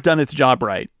Apple has done its job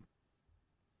right,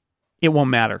 it won't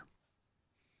matter.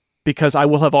 Because I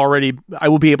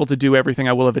will be able to do everything.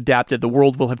 I will have adapted. The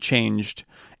world will have changed,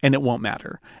 and it won't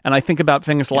matter. And I think about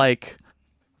things like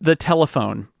the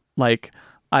telephone. Like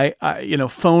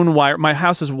phone wire. My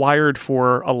house is wired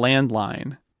for a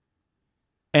landline,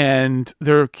 and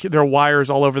there are wires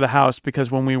all over the house,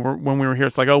 because when we were here,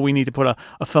 it's like, oh, we need to put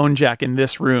a phone jack in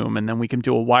this room, and then we can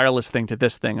do a wireless thing to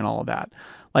this thing and all of that.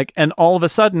 And all of a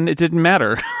sudden, it didn't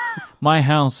matter. My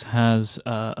house has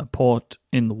a port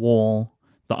in the wall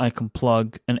that I can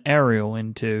plug an aerial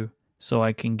into, so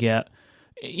I can get,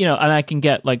 and I can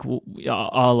get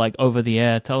our over the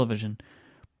air television.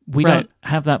 We don't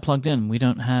have that plugged in. We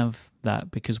don't have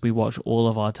that because we watch all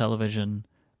of our television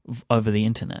over the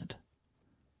internet.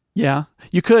 Yeah,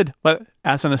 you could. But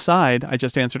as an aside, I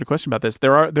just answered a question about this.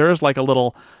 There is a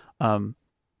little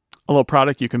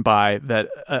product you can buy that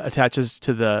attaches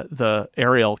to the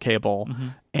aerial cable,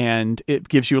 and it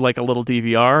gives you a little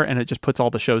DVR, and it just puts all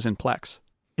the shows in Plex.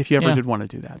 If you ever did want to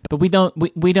do that. But we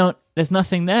don't, there's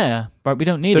nothing there, right? We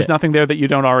don't need There's nothing there that you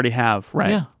don't already have, right?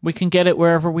 Yeah, we can get it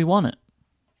wherever we want it.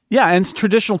 Yeah, and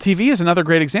traditional TV is another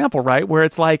great example, right? Where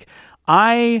it's like,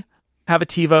 I have a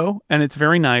TiVo, and it's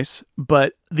very nice,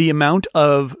 but the amount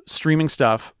of streaming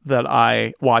stuff that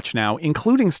I watch now,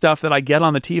 including stuff that I get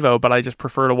on the TiVo, but I just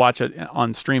prefer to watch it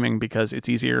on streaming because it's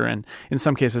easier, and in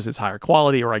some cases it's higher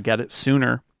quality, or I get it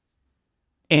sooner.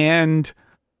 And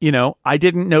I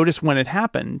didn't notice when it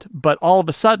happened, but all of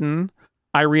a sudden,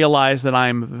 I realized that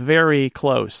I'm very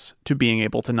close to being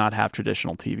able to not have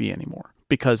traditional TV anymore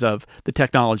because of the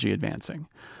technology advancing.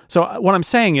 So what I'm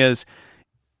saying is,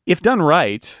 if done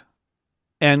right,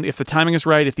 and if the timing is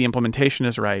right, if the implementation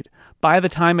is right, by the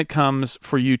time it comes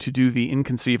for you to do the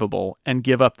inconceivable and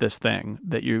give up this thing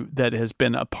that has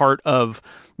been a part of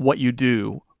what you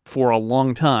do for a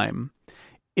long time,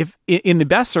 if in the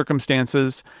best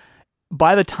circumstances,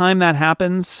 by the time that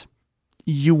happens,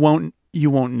 you won't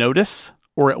notice,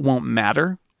 or it won't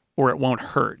matter, or it won't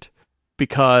hurt,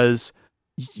 because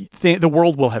the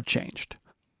world will have changed.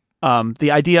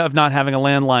 The idea of not having a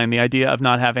landline, the idea of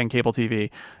not having cable TV,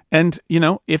 and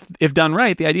if done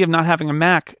right, the idea of not having a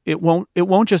Mac, it won't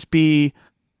just be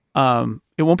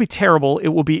it won't be terrible. It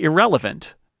will be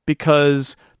irrelevant,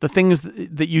 because the things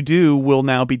that you do will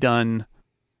now be done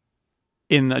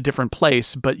in a different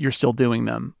place, but you're still doing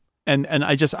them. And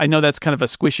I know that's kind of a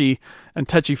squishy and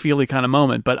touchy-feely kind of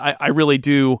moment, but I really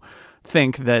do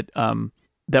think that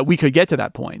that we could get to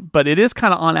that point. But it is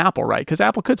kind of on Apple, right? Because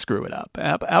Apple could screw it up.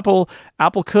 Apple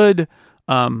could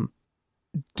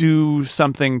do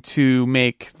something to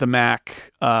make the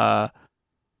Mac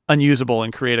unusable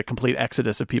and create a complete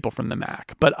exodus of people from the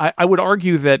Mac. But I would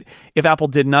argue that if Apple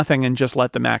did nothing and just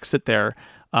let the Mac sit there,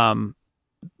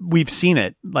 we've seen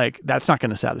it. That's not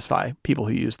going to satisfy people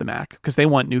who use the Mac, because they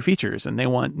want new features and they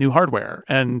want new hardware.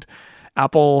 And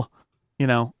Apple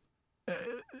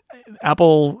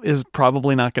is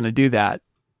probably not going to do that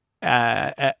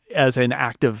as an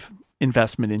active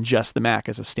investment in just the Mac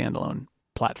as a standalone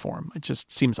platform. It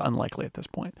just seems unlikely at this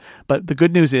point. But the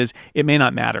good news is, it may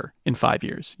not matter in 5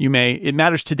 years. It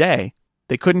matters today.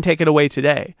 They couldn't take it away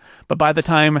today. But by the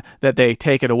time that they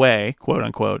take it away, quote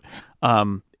unquote,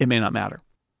 it may not matter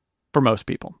for most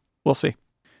people. We'll see.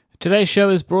 Today's show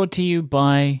is brought to you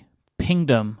by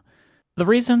Pingdom. The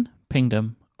reason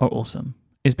Pingdom are awesome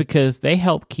is because they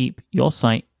help keep your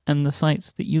site and the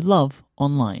sites that you love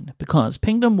online. Because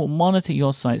Pingdom will monitor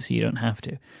your site so you don't have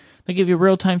to. They give you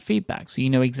real-time feedback so you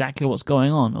know exactly what's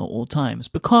going on at all times.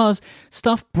 Because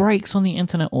stuff breaks on the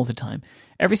internet all the time.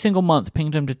 Every single month,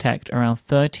 Pingdom detect around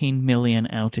 13 million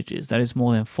outages. That is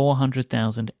more than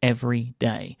 400,000 every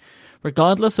day.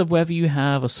 Regardless of whether you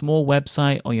have a small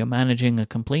website or you're managing a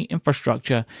complete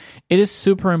infrastructure, it is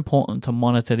super important to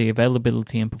monitor the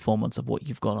availability and performance of what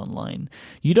you've got online.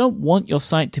 You don't want your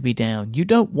site to be down. You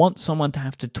don't want someone to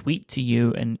have to tweet to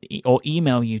you or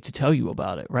email you to tell you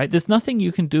about it, right? There's nothing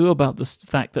you can do about the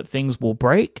fact that things will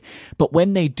break, but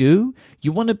when they do,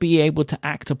 you want to be able to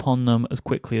act upon them as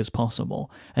quickly as possible.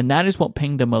 And that is what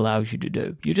Pingdom allows you to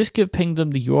do. You just give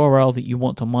Pingdom the URL that you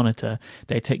want to monitor.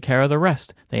 They take care of the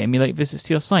rest. They emulate visits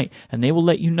to your site, and they will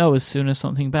let you know as soon as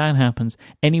something bad happens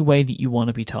any way that you want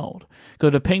to be told. Go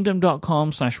to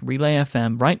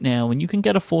pingdom.com/relayfm right now, and you can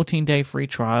get a 14-day free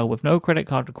trial with no credit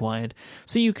card required,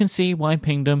 so you can see why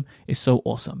Pingdom is so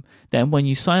awesome. Then when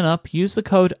you sign up, use the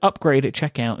code UPGRADE at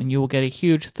checkout, and you will get a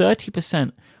huge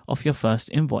 30% off your first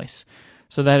invoice.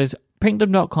 So that is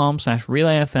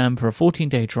pingdom.com/relayfm for a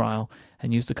 14-day trial,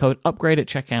 and use the code UPGRADE at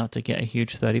checkout to get a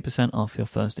huge 30% off your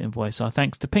first invoice. Our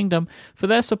thanks to Pingdom for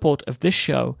their support of this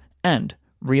show and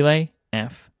Relay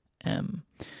FM.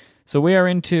 So we are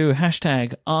into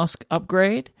hashtag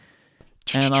AskUpgrade,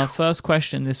 and our first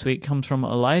question this week comes from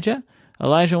Elijah.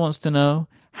 Elijah wants to know,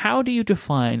 how do you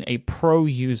define a pro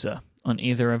user on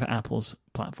either of Apple's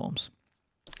platforms?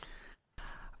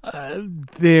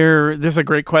 This is a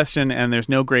great question, and there's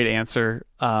no great answer.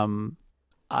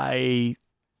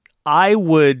 I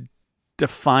would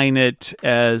define it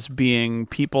as being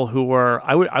people who are,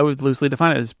 I would loosely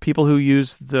define it as people who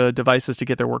use the devices to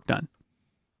get their work done.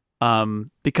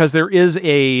 Because there is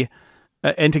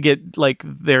and to get like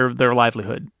their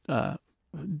livelihood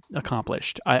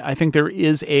accomplished. I think there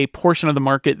is a portion of the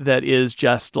market that is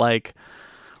just like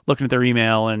looking at their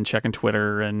email and checking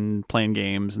Twitter and playing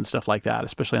games and stuff like that,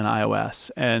 especially on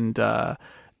iOS. And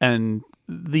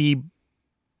the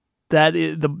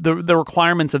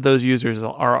requirements of those users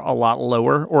are a lot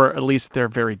lower, or at least they're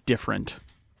very different,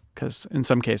 because in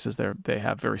some cases they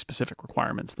have very specific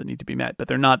requirements that need to be met, but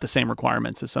they're not the same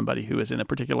requirements as somebody who is in a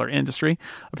particular industry,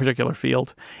 a particular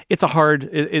field. It's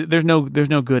there's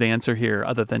no good answer here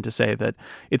other than to say that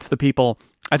it's the people.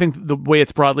 I think the way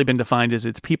it's broadly been defined is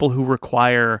it's people who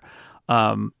require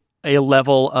a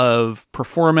level of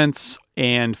performance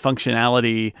and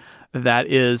functionality that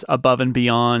is above and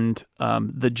beyond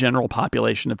the general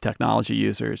population of technology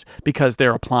users, because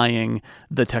they're applying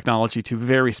the technology to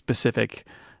very specific,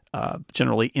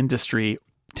 generally industry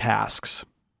tasks.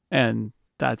 And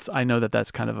I know that's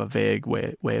kind of a vague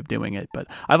way of doing it, but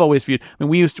I've always viewed,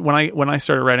 when I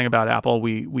started writing about Apple,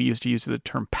 we used to use the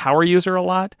term power user a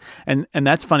lot. And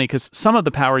that's funny because some of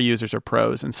the power users are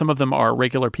pros and some of them are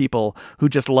regular people who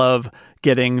just love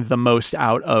getting the most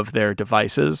out of their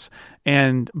devices.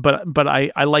 But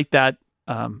I like that,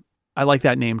 I like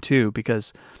that name too,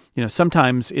 because,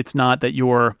 sometimes it's not that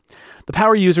the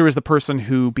power user is the person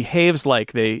who behaves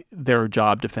like their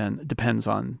job depends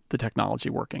on the technology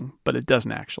working, but it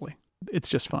doesn't actually. It's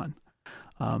just fun.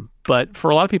 But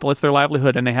for a lot of people, it's their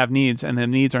livelihood and they have needs, and the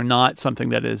needs are not something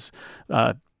that is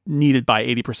needed by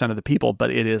 80% of the people,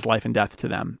 but it is life and death to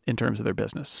them in terms of their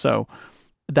business. So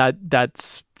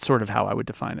that's sort of how I would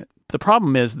define it. The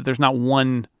problem is that there's not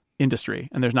one industry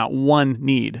and there's not one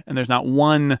need, and there's not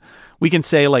one. We can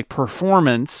say like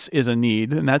performance is a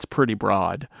need, and that's pretty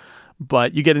broad.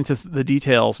 But you get into the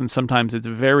details, and sometimes it's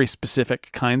very specific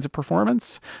kinds of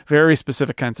performance, very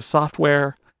specific kinds of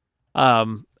software,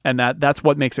 and that's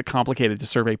what makes it complicated to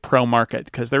serve a pro market,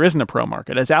 because there isn't a pro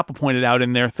market. As Apple pointed out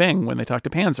in their thing when they talked to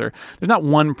Panzer, there's not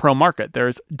one pro market.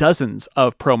 There's dozens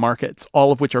of pro markets,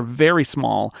 all of which are very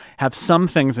small, have some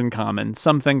things in common,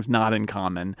 some things not in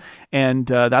common, and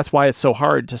that's why it's so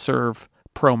hard to serve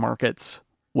pro markets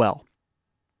well.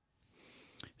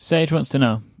 Sage wants to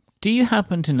know, do you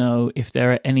happen to know if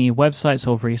there are any websites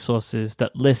or resources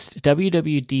that list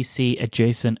WWDC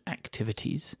adjacent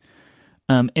activities?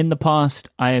 In the past,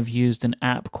 I have used an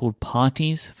app called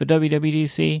Parties for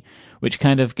WWDC, which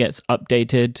kind of gets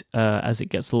updated as it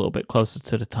gets a little bit closer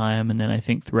to the time, and then I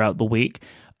think throughout the week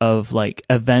of like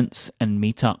events and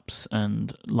meetups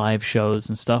and live shows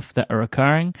and stuff that are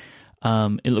occurring.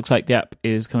 It looks like the app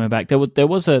is coming back. There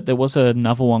was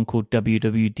another one called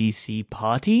WWDC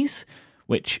Parties,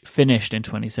 which finished in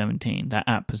 2017. That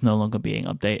app is no longer being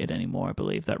updated anymore. I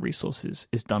believe that resource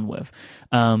is done with.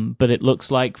 But it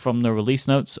looks like from the release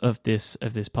notes of this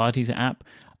Parties app,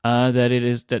 that it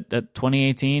is that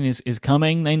 2018 is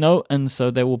coming, they note, and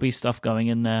so there will be stuff going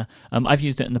in there. I've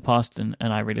used it in the past, and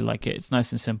I really like it. It's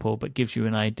nice and simple, but gives you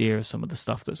an idea of some of the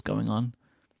stuff that's going on.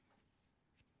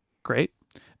 Great.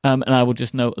 And I will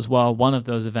just note as well, one of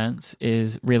those events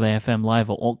is Relay FM Live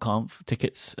or AltConf.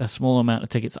 Tickets, a small amount of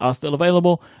tickets are still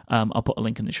available. I'll put a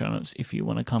link in the show notes if you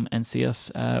want to come and see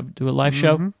us do a live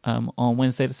show on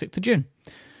Wednesday the 6th of June.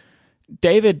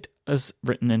 David has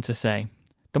written in to say,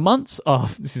 the months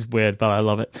of, this is weird, but I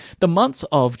love it. The months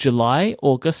of July,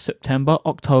 August, September,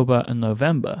 October, and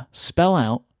November spell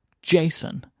out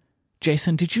Jason.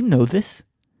 Jason, did you know this?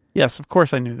 Yes, of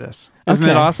course I knew this. Isn't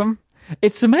it awesome?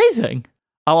 It's amazing.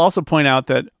 I'll also point out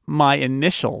that my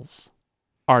initials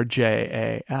are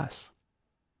JAS.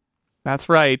 That's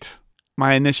right.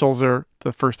 My initials are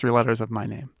the first 3 letters of my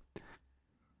name.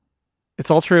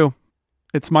 It's all true.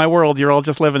 It's my world. You're all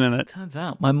just living in it. Turns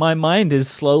out my mind is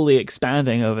slowly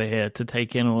expanding over here to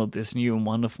take in all of this new and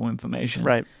wonderful information.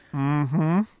 Right.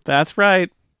 Mm-hmm. That's right.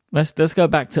 Let's go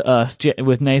back to Earth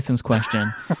with Nathan's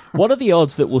question. What are the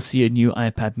odds that we'll see a new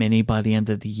iPad mini by the end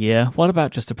of the year? What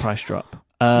about just a price drop?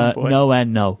 No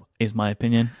and no is my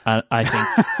opinion. I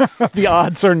think the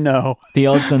odds are no. The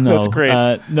odds are no. That's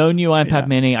great. No new iPad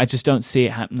mini. I just don't see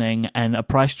it happening. And a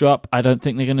price drop, I don't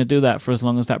think they're going to do that for as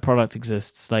long as that product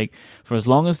exists. Like, for as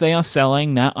long as they are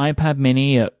selling that iPad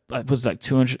mini at, it was like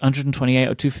 128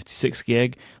 or 256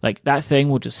 gig, like that thing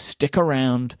will just stick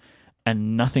around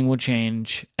and nothing will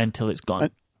change until it's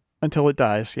gone. Until it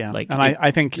dies, yeah. Like, and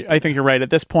I think you're right. At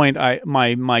this point,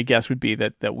 my guess would be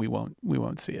that we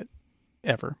won't see it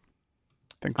ever.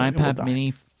 iPad Mini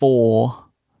 4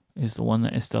 is the one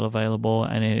that is still available,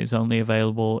 and it is only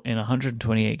available in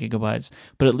 128 gigabytes.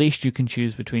 But at least you can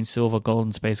choose between silver, gold,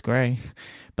 and space gray.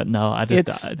 But no, at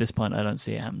this point, I don't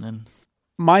see it happening.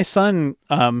 My son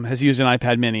has used an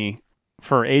iPad Mini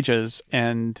for ages,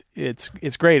 and it's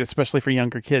great, especially for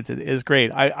younger kids. It is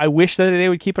great. I wish that they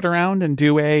would keep it around and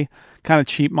do a kind of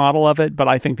cheap model of it, but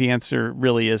I think the answer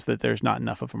really is that there's not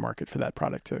enough of a market for that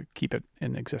product to keep it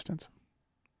in existence.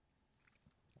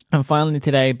 And finally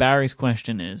today, Barry's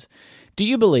question is, do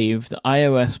you believe that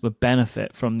iOS would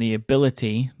benefit from the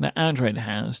ability that Android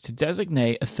has to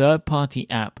designate a third-party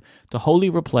app to wholly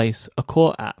replace a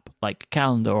core app like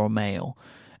Calendar or Mail?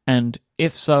 And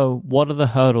if so, what are the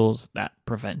hurdles that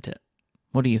prevent it?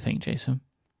 What do you think, Jason?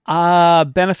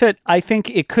 Benefit. I think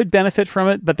it could benefit from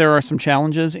it, but there are some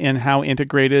challenges in how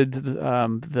integrated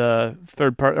the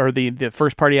third part or the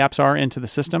first party apps are into the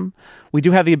system. We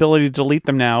do have the ability to delete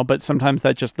them now, but sometimes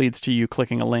that just leads to you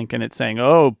clicking a link and it's saying,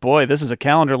 "Oh boy, this is a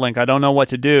calendar link. I don't know what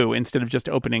to do," instead of just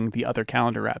opening the other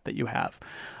calendar app that you have.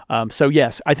 So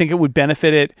yes, I think it would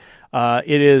benefit it.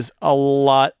 It is a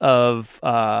lot of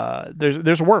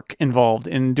there's work involved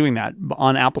in doing that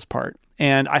on Apple's part,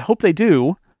 and I hope they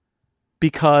do.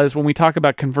 Because when we talk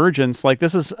about convergence, like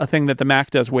this is a thing that the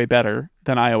Mac does way better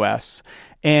than iOS.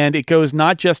 And it goes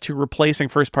not just to replacing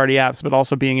first-party apps, but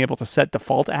also being able to set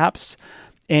default apps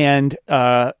and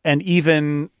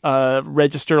even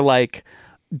register like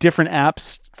different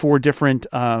apps for different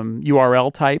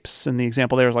URL types. And the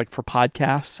example there is like for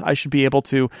podcasts.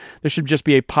 There should just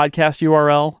be a podcast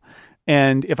URL.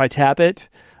 And if I tap it,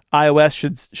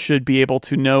 iOS should be able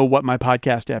to know what my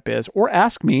podcast app is, or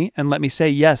ask me and let me say,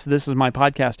 yes, this is my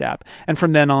podcast app. And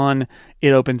from then on,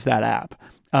 it opens that app.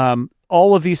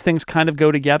 All of these things kind of go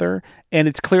together, and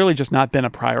it's clearly just not been a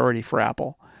priority for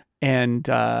Apple. And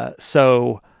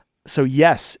so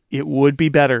yes, it would be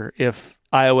better if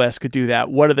iOS could do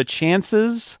that. What are the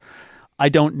chances? I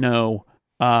don't know.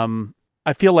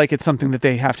 I feel like it's something that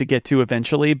they have to get to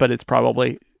eventually, but it's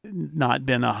probably not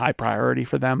been a high priority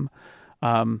for them.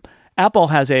 Apple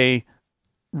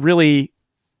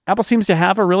seems to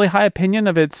have a really high opinion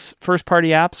of its first-party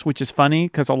apps, which is funny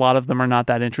because a lot of them are not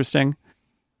that interesting.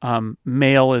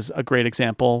 Mail is a great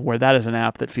example where that is an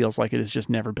app that feels like it has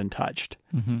just never been touched.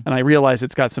 Mm-hmm. And I realize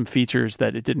it's got some features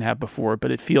that it didn't have before,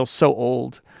 but it feels so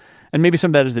old. And maybe some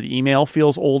of that is that email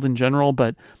feels old in general,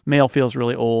 but Mail feels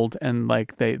really old, and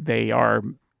like they are.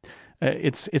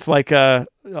 It's like talk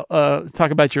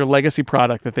about your legacy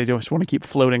product that they just want to keep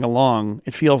floating along.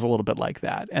 It feels a little bit like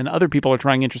that. And other people are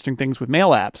trying interesting things with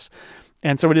Mail apps.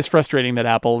 And so it is frustrating that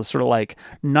Apple is sort of like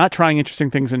not trying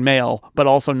interesting things in Mail, but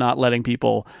also not letting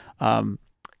people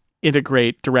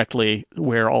integrate directly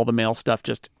where all the Mail stuff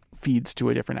just feeds to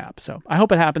a different app. So I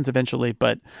hope it happens eventually,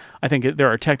 but I think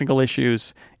there are technical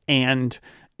issues and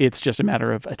it's just a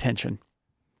matter of attention.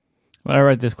 When I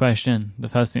read this question, the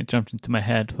first thing that jumped into my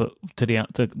head to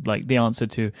the answer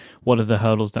to what are the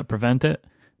hurdles that prevent it,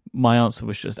 my answer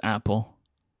was just Apple.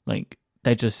 Like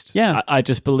they just, I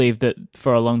just believe that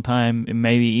for a long time, and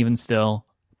maybe even still,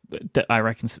 I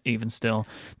reckon even still,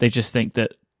 they just think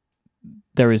that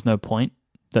there is no point,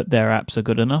 that their apps are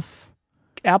good enough.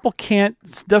 Apple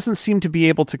doesn't seem to be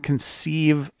able to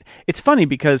conceive. It's funny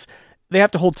because they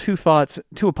have to hold two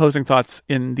opposing thoughts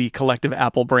in the collective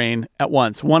Apple brain at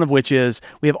once. One of which is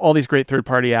we have all these great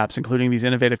third-party apps, including these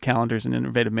innovative calendars and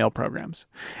innovative mail programs.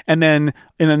 And then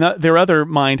their other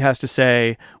mind has to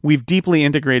say, we've deeply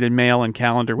integrated mail and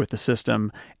calendar with the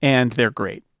system, and they're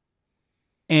great.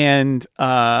 And,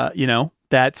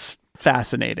 that's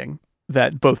fascinating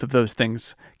that both of those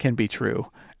things can be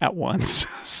true at once.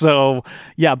 So,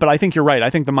 yeah, but I think you're right.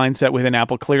 I think the mindset within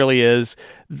Apple clearly is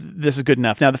this is good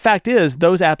enough. Now, the fact is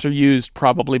those apps are used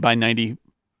probably by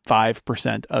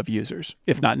 95% of users,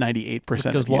 if not 98% because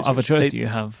of users. What other choice do you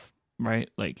have, right?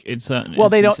 Like in certain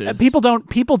instances.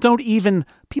 People don't even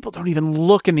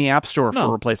look in the App Store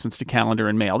for replacements to calendar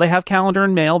and mail. They have calendar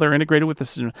and mail. They're integrated with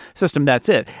the system. That's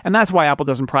it. And that's why Apple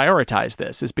doesn't prioritize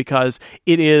this, is because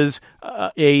it is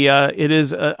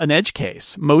an edge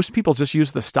case. Most people just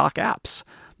use the stock apps.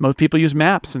 Most people use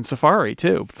Maps and Safari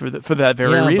too for that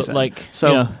very reason. But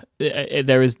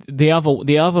there is the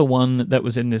other one that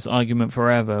was in this argument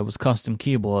forever was custom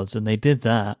keyboards, and they did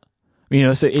that.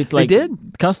 So it's like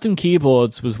custom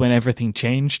keyboards was when everything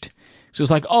changed. So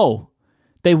it's like, oh,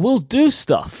 they will do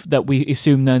stuff that we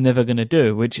assume they're never going to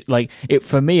do, which, like, it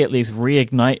for me at least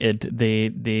reignited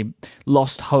the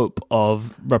lost hope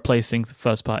of replacing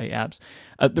first-party apps.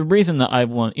 The reason that I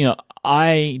want,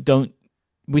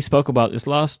 we spoke about this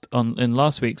in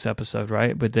last week's episode,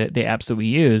 right? With the apps that we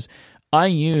use, I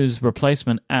use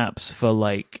replacement apps for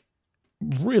like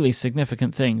really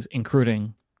significant things,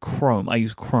 including Chrome. I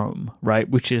use Chrome, right?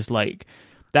 Which is like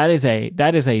that is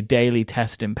a daily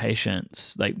test in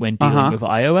patience, like when dealing with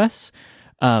iOS.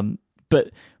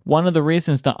 But one of the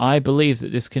reasons that I believe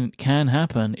that this can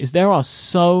happen is there are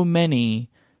so many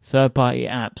third-party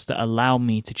apps that allow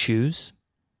me to choose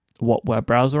what web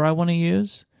browser I want to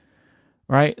use,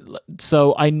 right?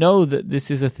 So I know that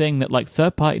this is a thing that like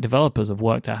third-party developers have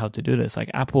worked out how to do this.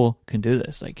 Like Apple can do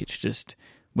this. Like it's just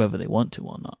whether they want to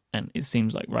or not. And it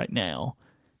seems like right now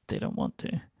they don't want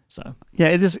to. So yeah,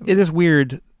 it is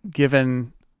weird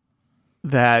given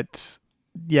that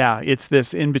it's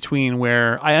this in between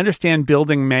where I understand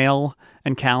building mail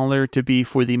and calendar to be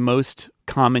for the most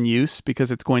common use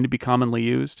because it's going to be commonly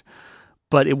used.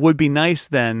 But it would be nice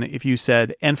then if you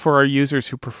said, and for our users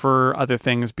who prefer other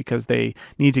things because they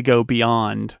need to go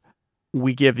beyond,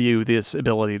 we give you this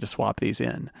ability to swap these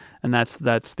in. And that's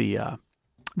the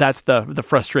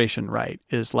frustration, right?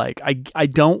 Is like, I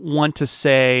don't want to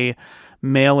say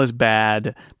mail is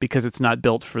bad because it's not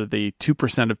built for the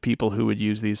 2% of people who would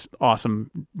use these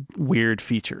awesome, weird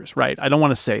features, right? I don't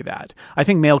want to say that. I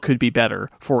think mail could be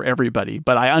better for everybody,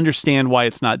 but I understand why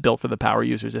it's not built for the power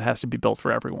users. It has to be built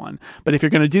for everyone. But if you're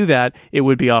going to do that, it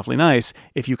would be awfully nice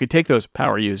if you could take those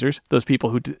power users, those people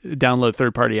who download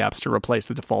third-party apps to replace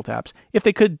the default apps, if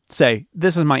they could say,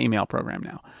 this is my email program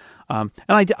now. And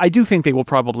I do think they will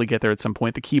probably get there at some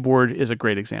point. The keyboard is a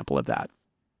great example of that.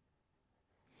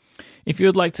 If you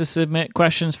would like to submit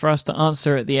questions for us to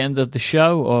answer at the end of the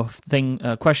show, or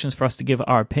questions for us to give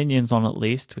our opinions on at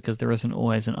least, because there isn't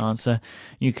always an answer,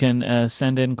 you can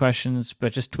send in questions by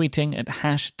just tweeting at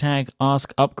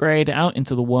 #AskUpgrade out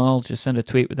into the world. Just send a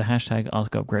tweet with the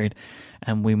 #AskUpgrade,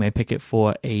 and we may pick it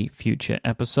for a future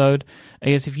episode. I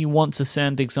guess if you want to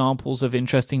send examples of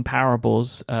interesting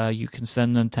parables, you can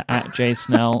send them to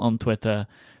 @JSnell on Twitter.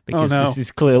 Because this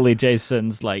is clearly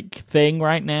Jason's like thing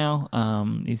right now.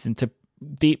 He's into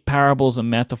deep parables and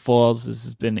metaphors. This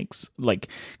has been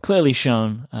clearly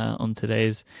shown on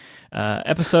today's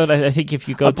episode. I think if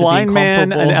you go to the blind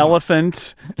man, an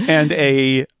elephant, and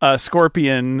a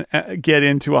scorpion get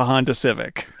into a Honda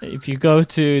Civic. If you go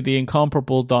to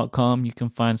theincomparable.com, you can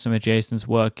find some of Jason's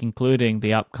work, including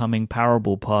the upcoming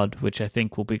Parable Pod, which I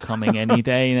think will be coming any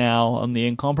day now on The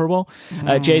Incomparable.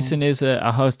 Jason is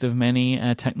a host of many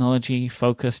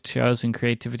technology-focused shows and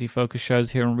creativity-focused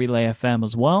shows here on Relay FM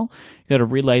as well. You go to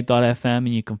relay.fm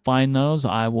and you can find those.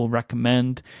 I will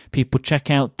recommend people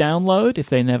check out Download if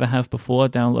they never have before.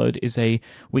 Download is a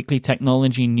weekly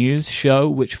technology news show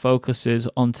which focuses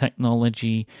on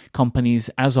technology companies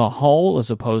as a whole,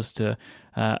 as opposed to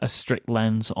a strict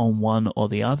lens on one or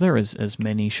the other, as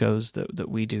many shows that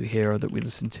we do here or that we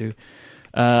listen to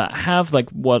have. Like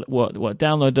what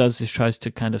Download does is tries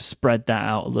to kind of spread that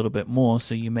out a little bit more.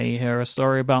 So you may hear a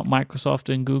story about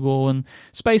Microsoft and Google and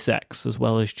SpaceX, as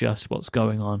well as just what's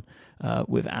going on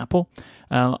with Apple.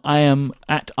 I am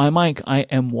at iMyke,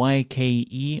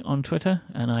 IMYKE on Twitter,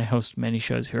 and I host many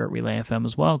shows here at Relay FM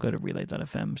as well. Go to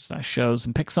relay.fm/shows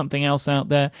and pick something else out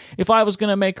there. If I was going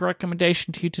to make a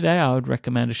recommendation to you today, I would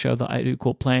recommend a show that I do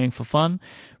called Playing for Fun,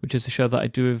 which is a show that I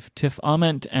do with Tiff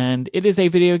Arment, and it is a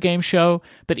video game show,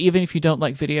 but even if you don't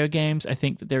like video games, I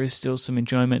think that there is still some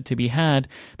enjoyment to be had,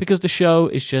 because the show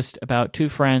is just about two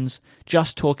friends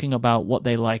just talking about what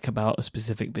they like about a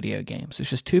specific video game. So it's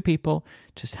just two people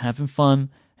just having fun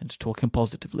and just talking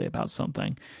positively about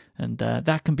something. And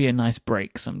that can be a nice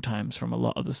break sometimes from a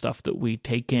lot of the stuff that we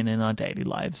take in our daily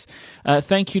lives.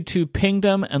 Thank you to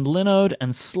Pingdom and Linode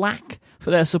and Slack for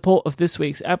their support of this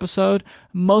week's episode.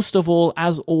 Most of all,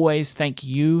 as always, thank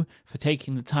you for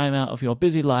taking the time out of your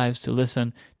busy lives to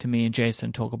listen to me and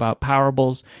Jason talk about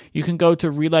Parables. You can go to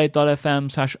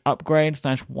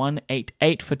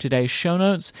relay.fm/upgrade/188 for today's show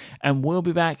notes, and we'll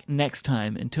be back next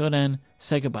time. Until then,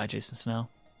 say goodbye, Jason Snell.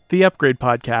 The Upgrade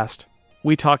Podcast.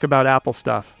 We talk about Apple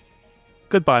stuff.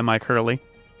 Goodbye, Mike Hurley.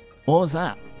 What was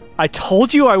that? I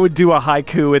told you I would do a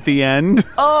haiku at the end.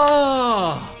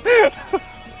 Oh!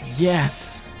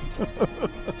 Yes.